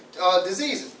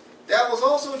diseases. That was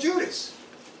also Judas.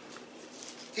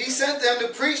 He sent them to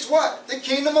preach what? The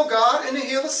kingdom of God and to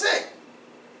heal the sick.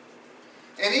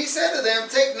 And he said to them,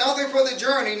 take nothing for the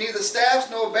journey, neither staffs,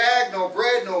 nor bag, nor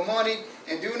bread, nor money,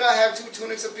 and do not have 2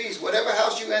 tunics apiece. Whatever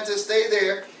house you enter, stay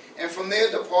there, and from there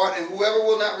depart. And whoever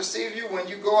will not receive you when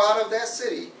you go out of that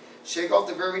city, shake off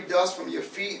the very dust from your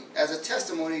feet as a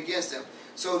testimony against them.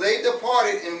 So they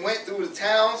departed and went through the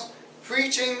towns,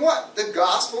 preaching what? The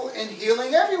gospel and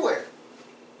healing everywhere.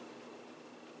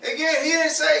 Again, he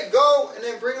didn't say go and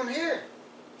then bring them here.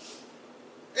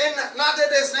 And not that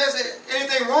there's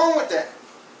anything wrong with that.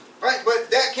 Right? But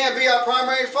that can't be our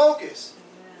primary focus.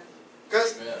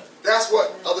 Because that's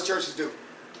what other churches do.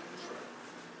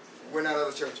 We're not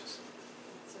other churches.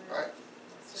 Right?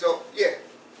 So, yeah.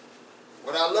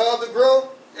 Would I love to grow?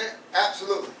 Yeah,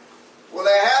 absolutely. Will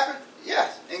that happen?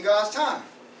 Yes, in God's time.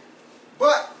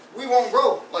 But we won't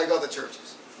grow like other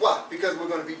churches. Why? Because we're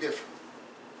going to be different.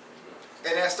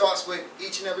 And that starts with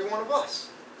each and every one of us.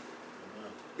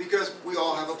 Because we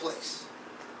all have a place.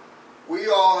 We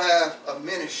all have a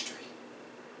ministry.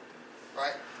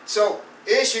 Right? So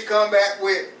it should come back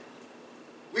with,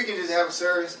 we can just have a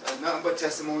service of nothing but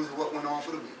testimonies of what went on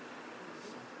for the week.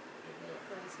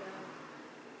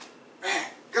 Man,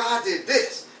 God did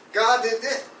this. God did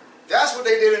that. That's what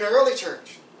they did in the early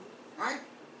church. Right?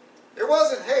 It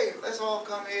wasn't, hey, let's all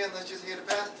come here and let's just hear the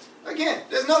pastor. Again,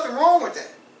 there's nothing wrong with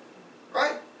that.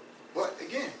 Right? But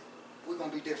again, we're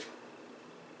going to be different.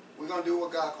 We're going to do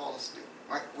what God called us to do.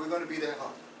 Right? We're going to be their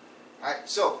hub. Right?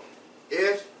 So,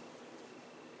 if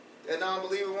that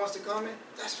non-believer wants to come in,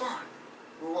 that's fine.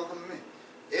 We'll welcome them in.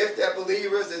 If that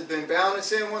believer that's been bound in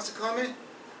sin wants to come in,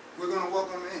 we're going to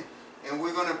welcome them in. And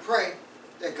we're going to pray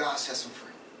that God sets them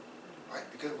free. Right?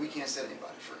 Because we can't set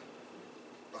anybody free.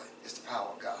 But it's the power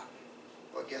of God.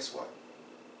 But guess what?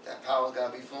 That power's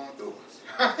got to be flowing through us.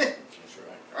 Right? That's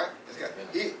right. Right?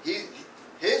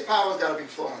 His power's got to be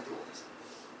flowing through us.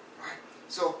 Right?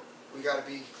 So we got to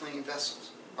be clean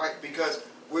vessels. Right? Because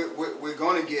we're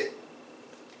going to get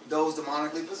those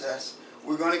demonically possessed.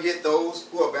 We're going to get those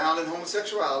who are bound in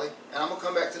homosexuality. And I'm going to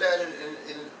come back to that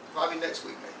in probably next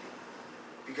week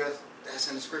maybe. Because that's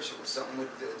in the scripture with something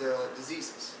with the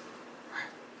diseases. Right?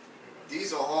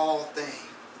 These are all things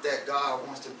that God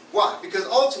wants to... Why? Because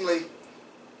ultimately,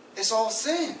 it's all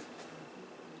sin.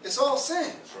 It's all sin.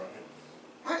 That's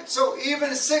right. Right? So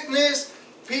even sickness,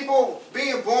 people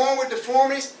being born with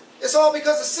deformities, it's all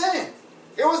because of sin.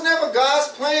 It was never God's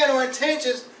plan or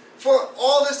intentions for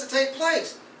all this to take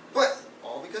place. But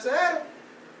all because of Adam.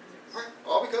 Right?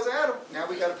 All because of Adam. Now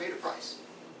we got to pay the price.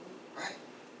 Right?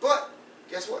 But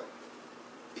guess what?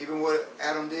 Even what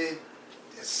Adam did,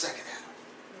 there's a second Adam.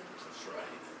 That's right.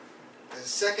 There's a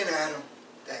second Adam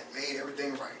that made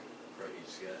everything right.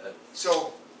 Praise God.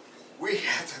 So we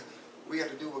have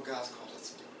to do what God's called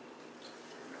us to do.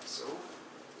 So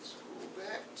let's go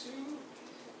back to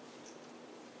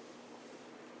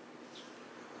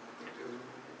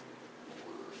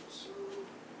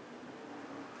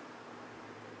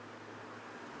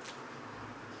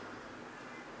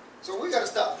So we got to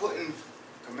stop putting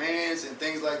commands and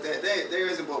things like that. There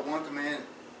isn't but one command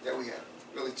that we have.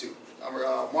 Really two.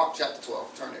 Mark chapter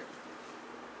 12. Turn there.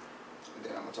 And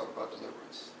then I'm going to talk about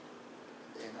deliverance.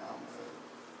 And then I'm going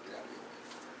to get out of here.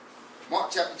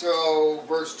 Mark chapter 12,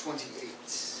 verse 28.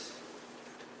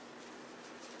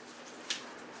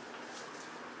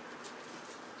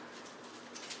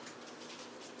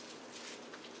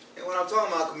 And what I'm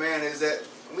talking about command is that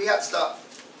we have to stop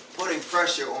putting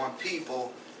pressure on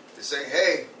people to say,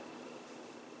 hey,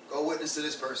 go witness to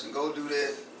this person, go do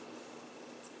this.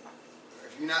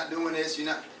 If you're not doing this,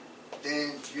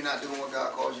 then you're not doing what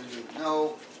God calls you to do.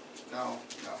 No.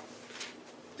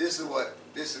 This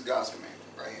is God's command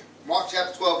right here. Mark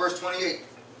chapter 12, verse 28.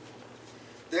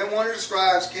 Then one of the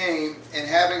scribes came, and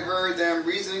having heard them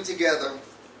reasoning together,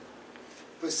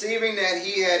 perceiving that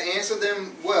he had answered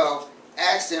them well,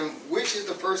 asked him, which is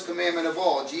the first commandment of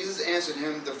all? Jesus answered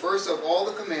him, the first of all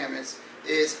the commandments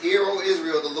is, hear, O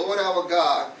Israel, the Lord our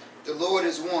God, the Lord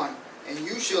is one. And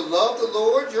you shall love the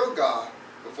Lord your God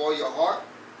with all your heart,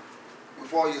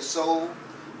 with all your soul,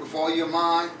 with all your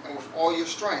mind, and with all your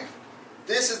strength.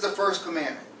 This is the first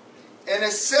commandment. And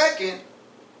the second,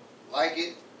 like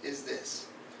it, is this.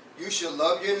 You shall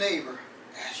love your neighbor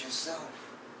as yourself.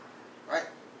 Right?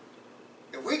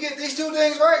 If we get these two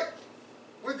things right,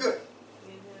 we're good.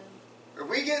 If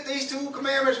we get these two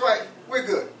commandments right, we're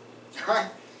good. Right?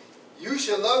 You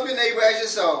shall love your neighbor as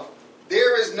yourself.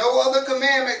 There is no other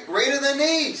commandment greater than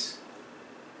these.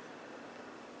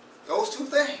 Those two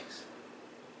things.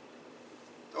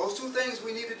 Those two things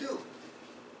we need to do.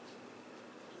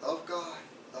 Love God,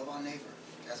 love our neighbor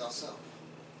as ourselves.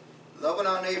 Loving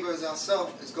our neighbor as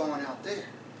ourselves is going out there.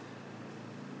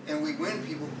 And we win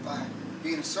people by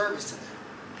being of service to them.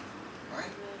 Right?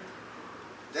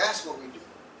 That's what we do.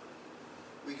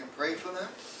 We can pray for them.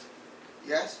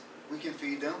 Yes. We can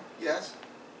feed them. Yes.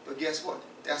 But guess what?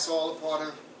 That's all a part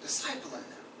of discipling them.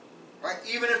 Right?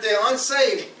 Even if they're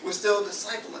unsaved, we're still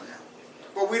discipling them.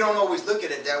 But we don't always look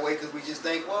at it that way because we just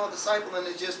think, well, discipling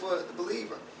is just for the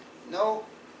believer. No.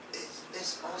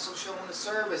 It's also showing a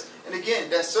service. And again,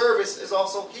 that service is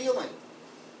also healing.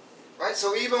 Right?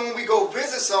 So even when we go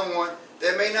visit someone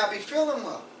that may not be feeling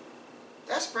well,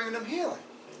 that's bringing them healing.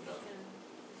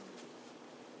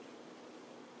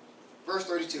 Verse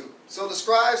 32. So the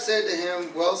scribe said to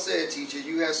him, well said, teacher,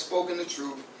 you have spoken the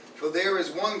truth. For there is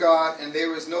one God, and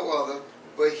there is no other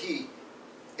but He.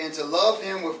 And to love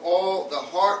Him with all the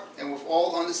heart, and with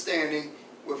all understanding,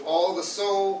 with all the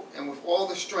soul, and with all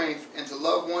the strength, and to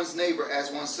love one's neighbor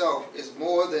as oneself, is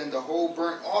more than the whole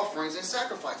burnt offerings and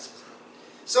sacrifices.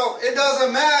 So it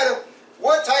doesn't matter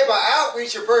what type of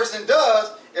outreach a person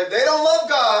does, if they don't love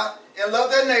God and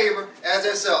love their neighbor as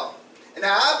themselves. And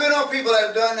now I've been on people that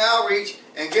have done outreach,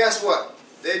 and guess what?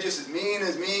 They're just as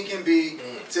mean can be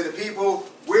to the people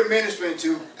we're ministering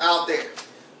to out there.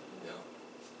 Yeah.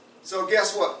 So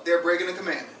guess what? They're breaking the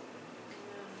commandment.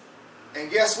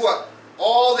 And guess what?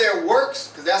 All their works,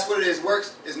 because that's what it is,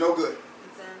 works, is no good.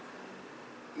 Exactly.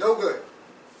 No good.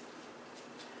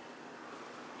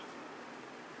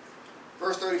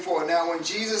 Verse 34, now when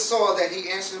Jesus saw that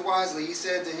he answered wisely, he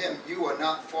said to him, you are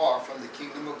not far from the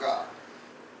kingdom of God.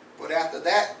 But after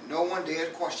that, no one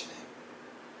dared question him.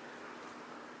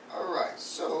 Alright,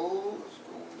 so let's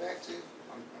go back to,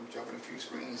 I'm jumping a few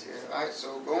screens here. Alright,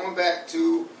 so going back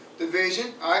to the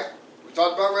vision. Alright, we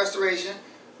talked about restoration.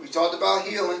 We talked about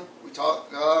healing. We're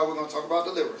going to talk about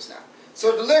deliverance now.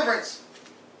 So deliverance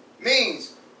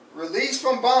means release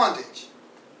from bondage,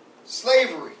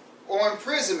 slavery, or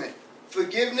imprisonment,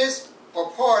 forgiveness or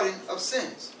pardon of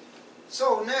sins.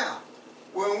 So now,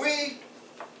 when we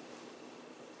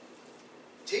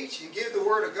teach and give the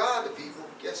word of God to people,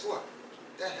 guess what?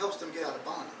 That helps them get out of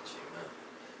bondage.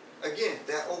 Again,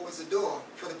 that opens the door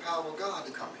for the power of God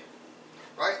to come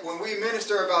in. Right? When we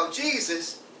minister about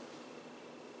Jesus,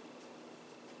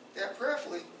 that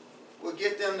prayerfully will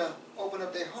get them to open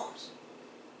up their hearts.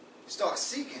 Start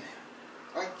seeking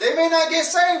Him. Right? They may not get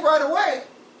saved right away,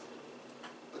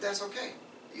 but that's okay.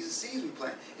 These are seeds we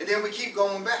plant. And then we keep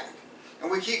going back. And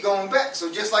we keep going back.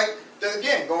 So just like,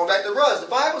 again, going back to Ruz, the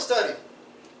Bible study.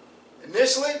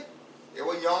 Initially, they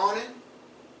were yawning,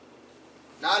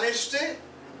 not interested.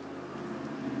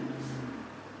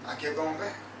 I kept going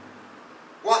back.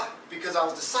 Why? Because I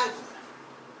was discipling.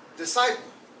 Discipling.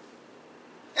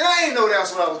 And I didn't know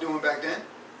that's what I was doing back then,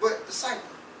 but discipling.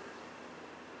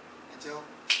 Until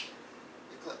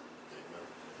it clicked.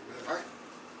 All right?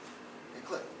 It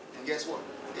clicked. And guess what?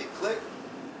 It clicked.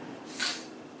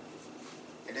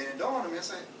 And then it dawned on me, I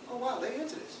said, oh wow, they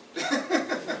into this.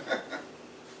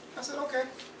 I said, okay,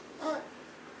 all right.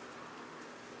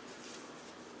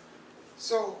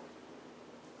 So,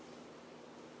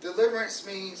 deliverance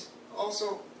means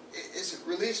also, it's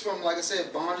release from, like I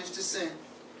said, bondage to sin.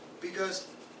 Because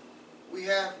we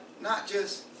have not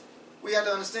just, we have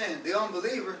to understand, the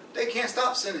unbeliever, they can't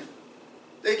stop sinning.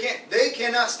 They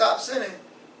cannot stop sinning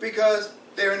because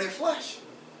they're in their flesh.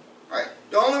 Right?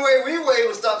 The only way we were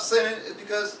able to stop sinning is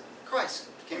because Christ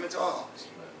came into our hearts.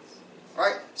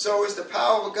 Right? So it's the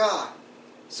power of God.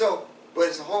 So, but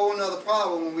it's a whole nother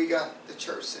problem when we got the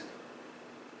church sinning.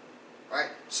 Right?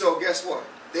 So guess what?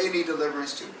 They need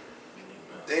deliverance too.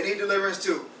 They need deliverance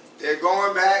too. They're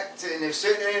going back to, and they're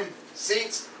sitting in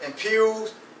seats and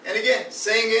pews, and again,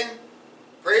 singing,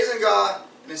 praising God,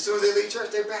 and as soon as they leave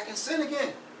church, they're back in sin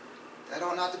again. That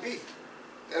ought not to be.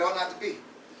 That ought not to be.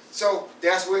 So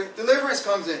that's where deliverance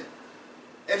comes in.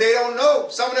 And they don't know,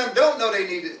 some of them don't know they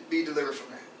need to be delivered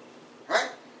from that. Right?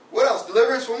 What else?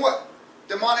 Deliverance from what?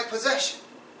 Demonic possession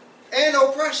and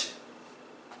oppression.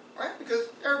 Right? Because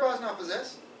everybody's not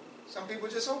possessed. Some people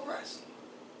are just oppressed.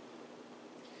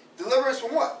 Deliverance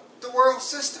from what? The world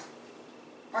system.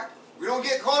 Right? We don't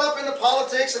get caught up in the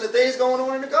politics and the things going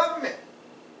on in the government.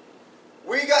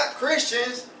 We got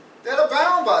Christians that are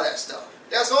bound by that stuff.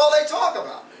 That's all they talk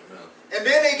about. Amen. And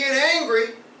then they get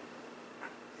angry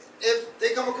if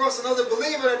they come across another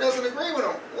believer that doesn't agree with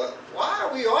them. Why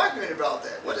are we arguing about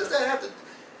that? What does that have to do?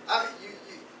 I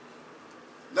mean,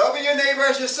 loving your neighbor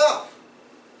as yourself.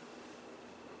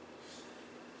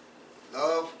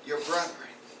 Love your brethren.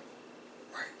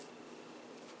 Right.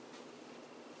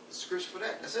 The scripture for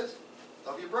that. That says,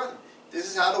 love your brethren. This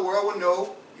is how the world will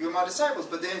know you are my disciples.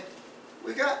 But then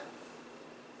we got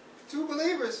two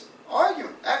believers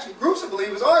arguing. Actually, groups of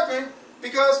believers arguing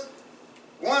because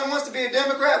one wants to be a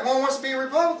Democrat, one wants to be a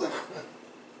Republican.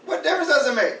 What difference does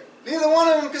it make? Neither one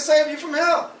of them can save you from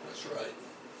hell. That's right.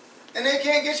 And they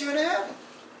can't get you into heaven.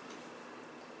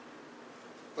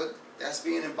 But that's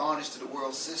being in bondage to the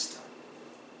world system.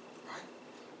 Right?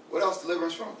 What else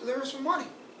deliverance from? Deliverance from money.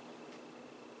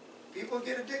 People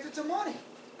get addicted to money.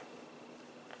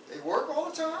 They work all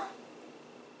the time.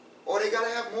 Or they got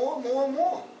to have more, more, and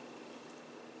more.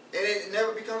 And it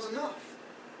never becomes enough.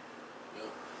 Yeah.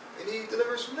 They need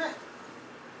deliverance from that.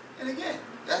 And again,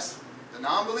 that's the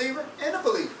non-believer and the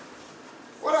believer.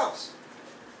 What else?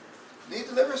 Need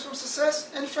deliverance from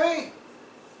success and fame.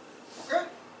 Okay?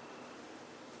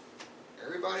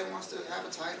 Everybody wants to have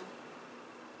a title.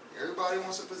 Everybody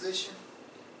wants a position.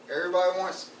 Everybody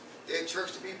wants their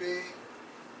church to be big.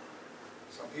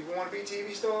 Some people want to be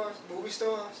TV stars, movie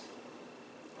stars.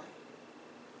 Right?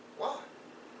 Why?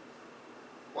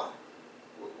 Why?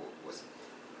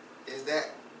 Is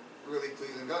that really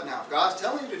pleasing God? Now, if God's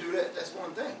telling you to do that, that's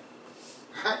one thing.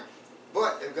 Right?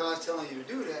 But if God's telling you to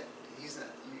do that,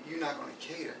 you're not going to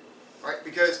cater. Right?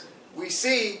 Because we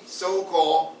see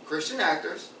so-called Christian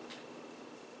actors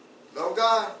love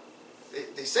God.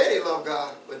 They say they love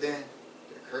God, but then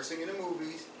they're cursing in the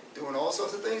movies, doing all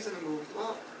sorts of things in the movies.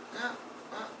 Well, yeah,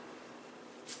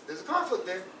 there's a conflict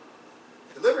there.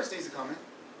 Deliverance needs to come in.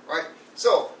 Right?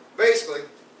 So, basically,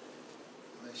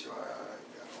 make sure I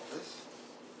got all this.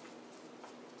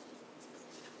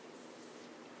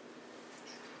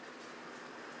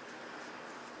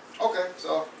 Okay,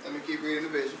 so let me keep reading the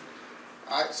vision.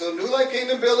 Alright, so New Life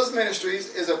Kingdom Builders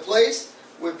Ministries is a place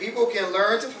where people can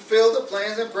learn to fulfill the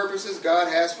plans and purposes God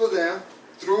has for them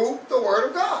through the Word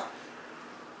of God.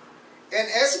 And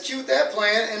execute that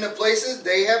plan in the places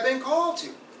they have been called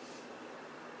to.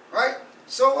 Right?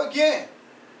 So again,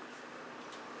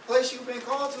 the place you've been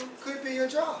called to could be your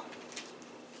job.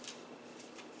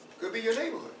 Could be your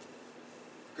neighborhood.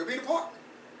 Could be the park.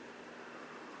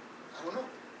 I don't know.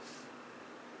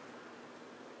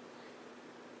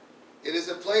 It is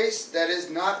a place that is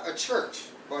not a church,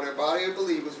 but a body of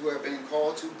believers who have been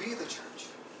called to be the church.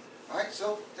 Right?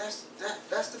 So that's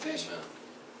the vision.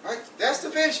 Right? That's the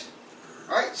vision.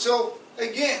 Right? So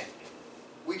again,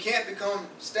 we can't become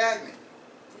stagnant.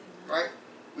 Right?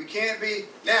 We can't be.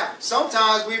 Now,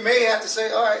 sometimes we may have to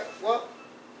say, all right, well,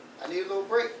 I need a little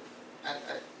break.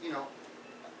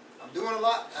 I'm doing a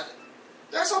lot.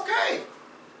 That's okay.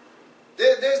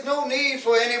 There's no need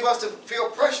for any of us to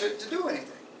feel pressured to do anything.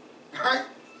 Right?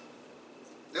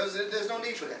 There's no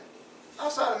need for that.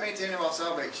 Outside of maintaining our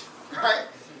salvation. Right?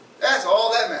 That's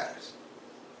all that matters.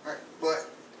 Right? But,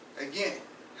 again,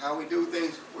 how we do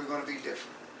things, we're going to be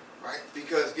different. Right?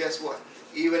 Because guess what?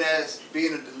 Even as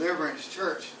being a deliverance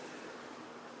church,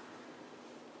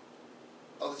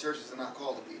 other churches are not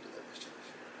called to be a deliverance church.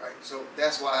 Right? So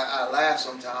that's why I laugh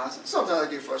sometimes. Sometimes I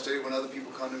get frustrated when other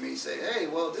people come to me and say, hey,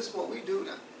 well, this is what we do.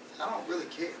 Now, I don't really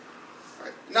care.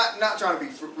 Right? Not trying to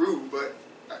be rude, but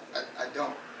I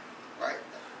don't. Right?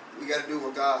 We got to do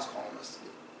what God's calling us to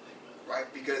do. Right?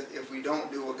 Because if we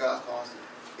don't do what God's calling us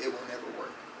to do, it will never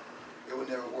work. It will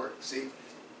never work. See,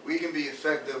 we can be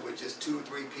effective with just 2 or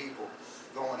 3 people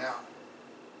going out,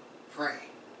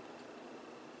 praying,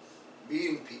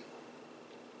 meeting people.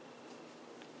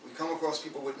 We come across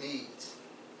people with needs,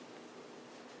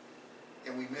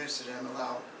 and we minister to them and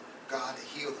allow God to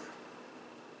heal them.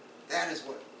 That is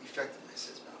what effectiveness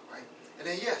is about, right? And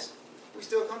then yes, we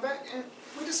still come back and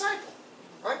we disciple,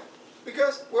 right?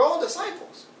 Because we're all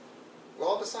disciples. We're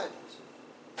all disciples.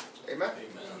 Amen?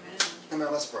 Amen.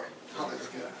 Amen. Let's pray. Hallelujah.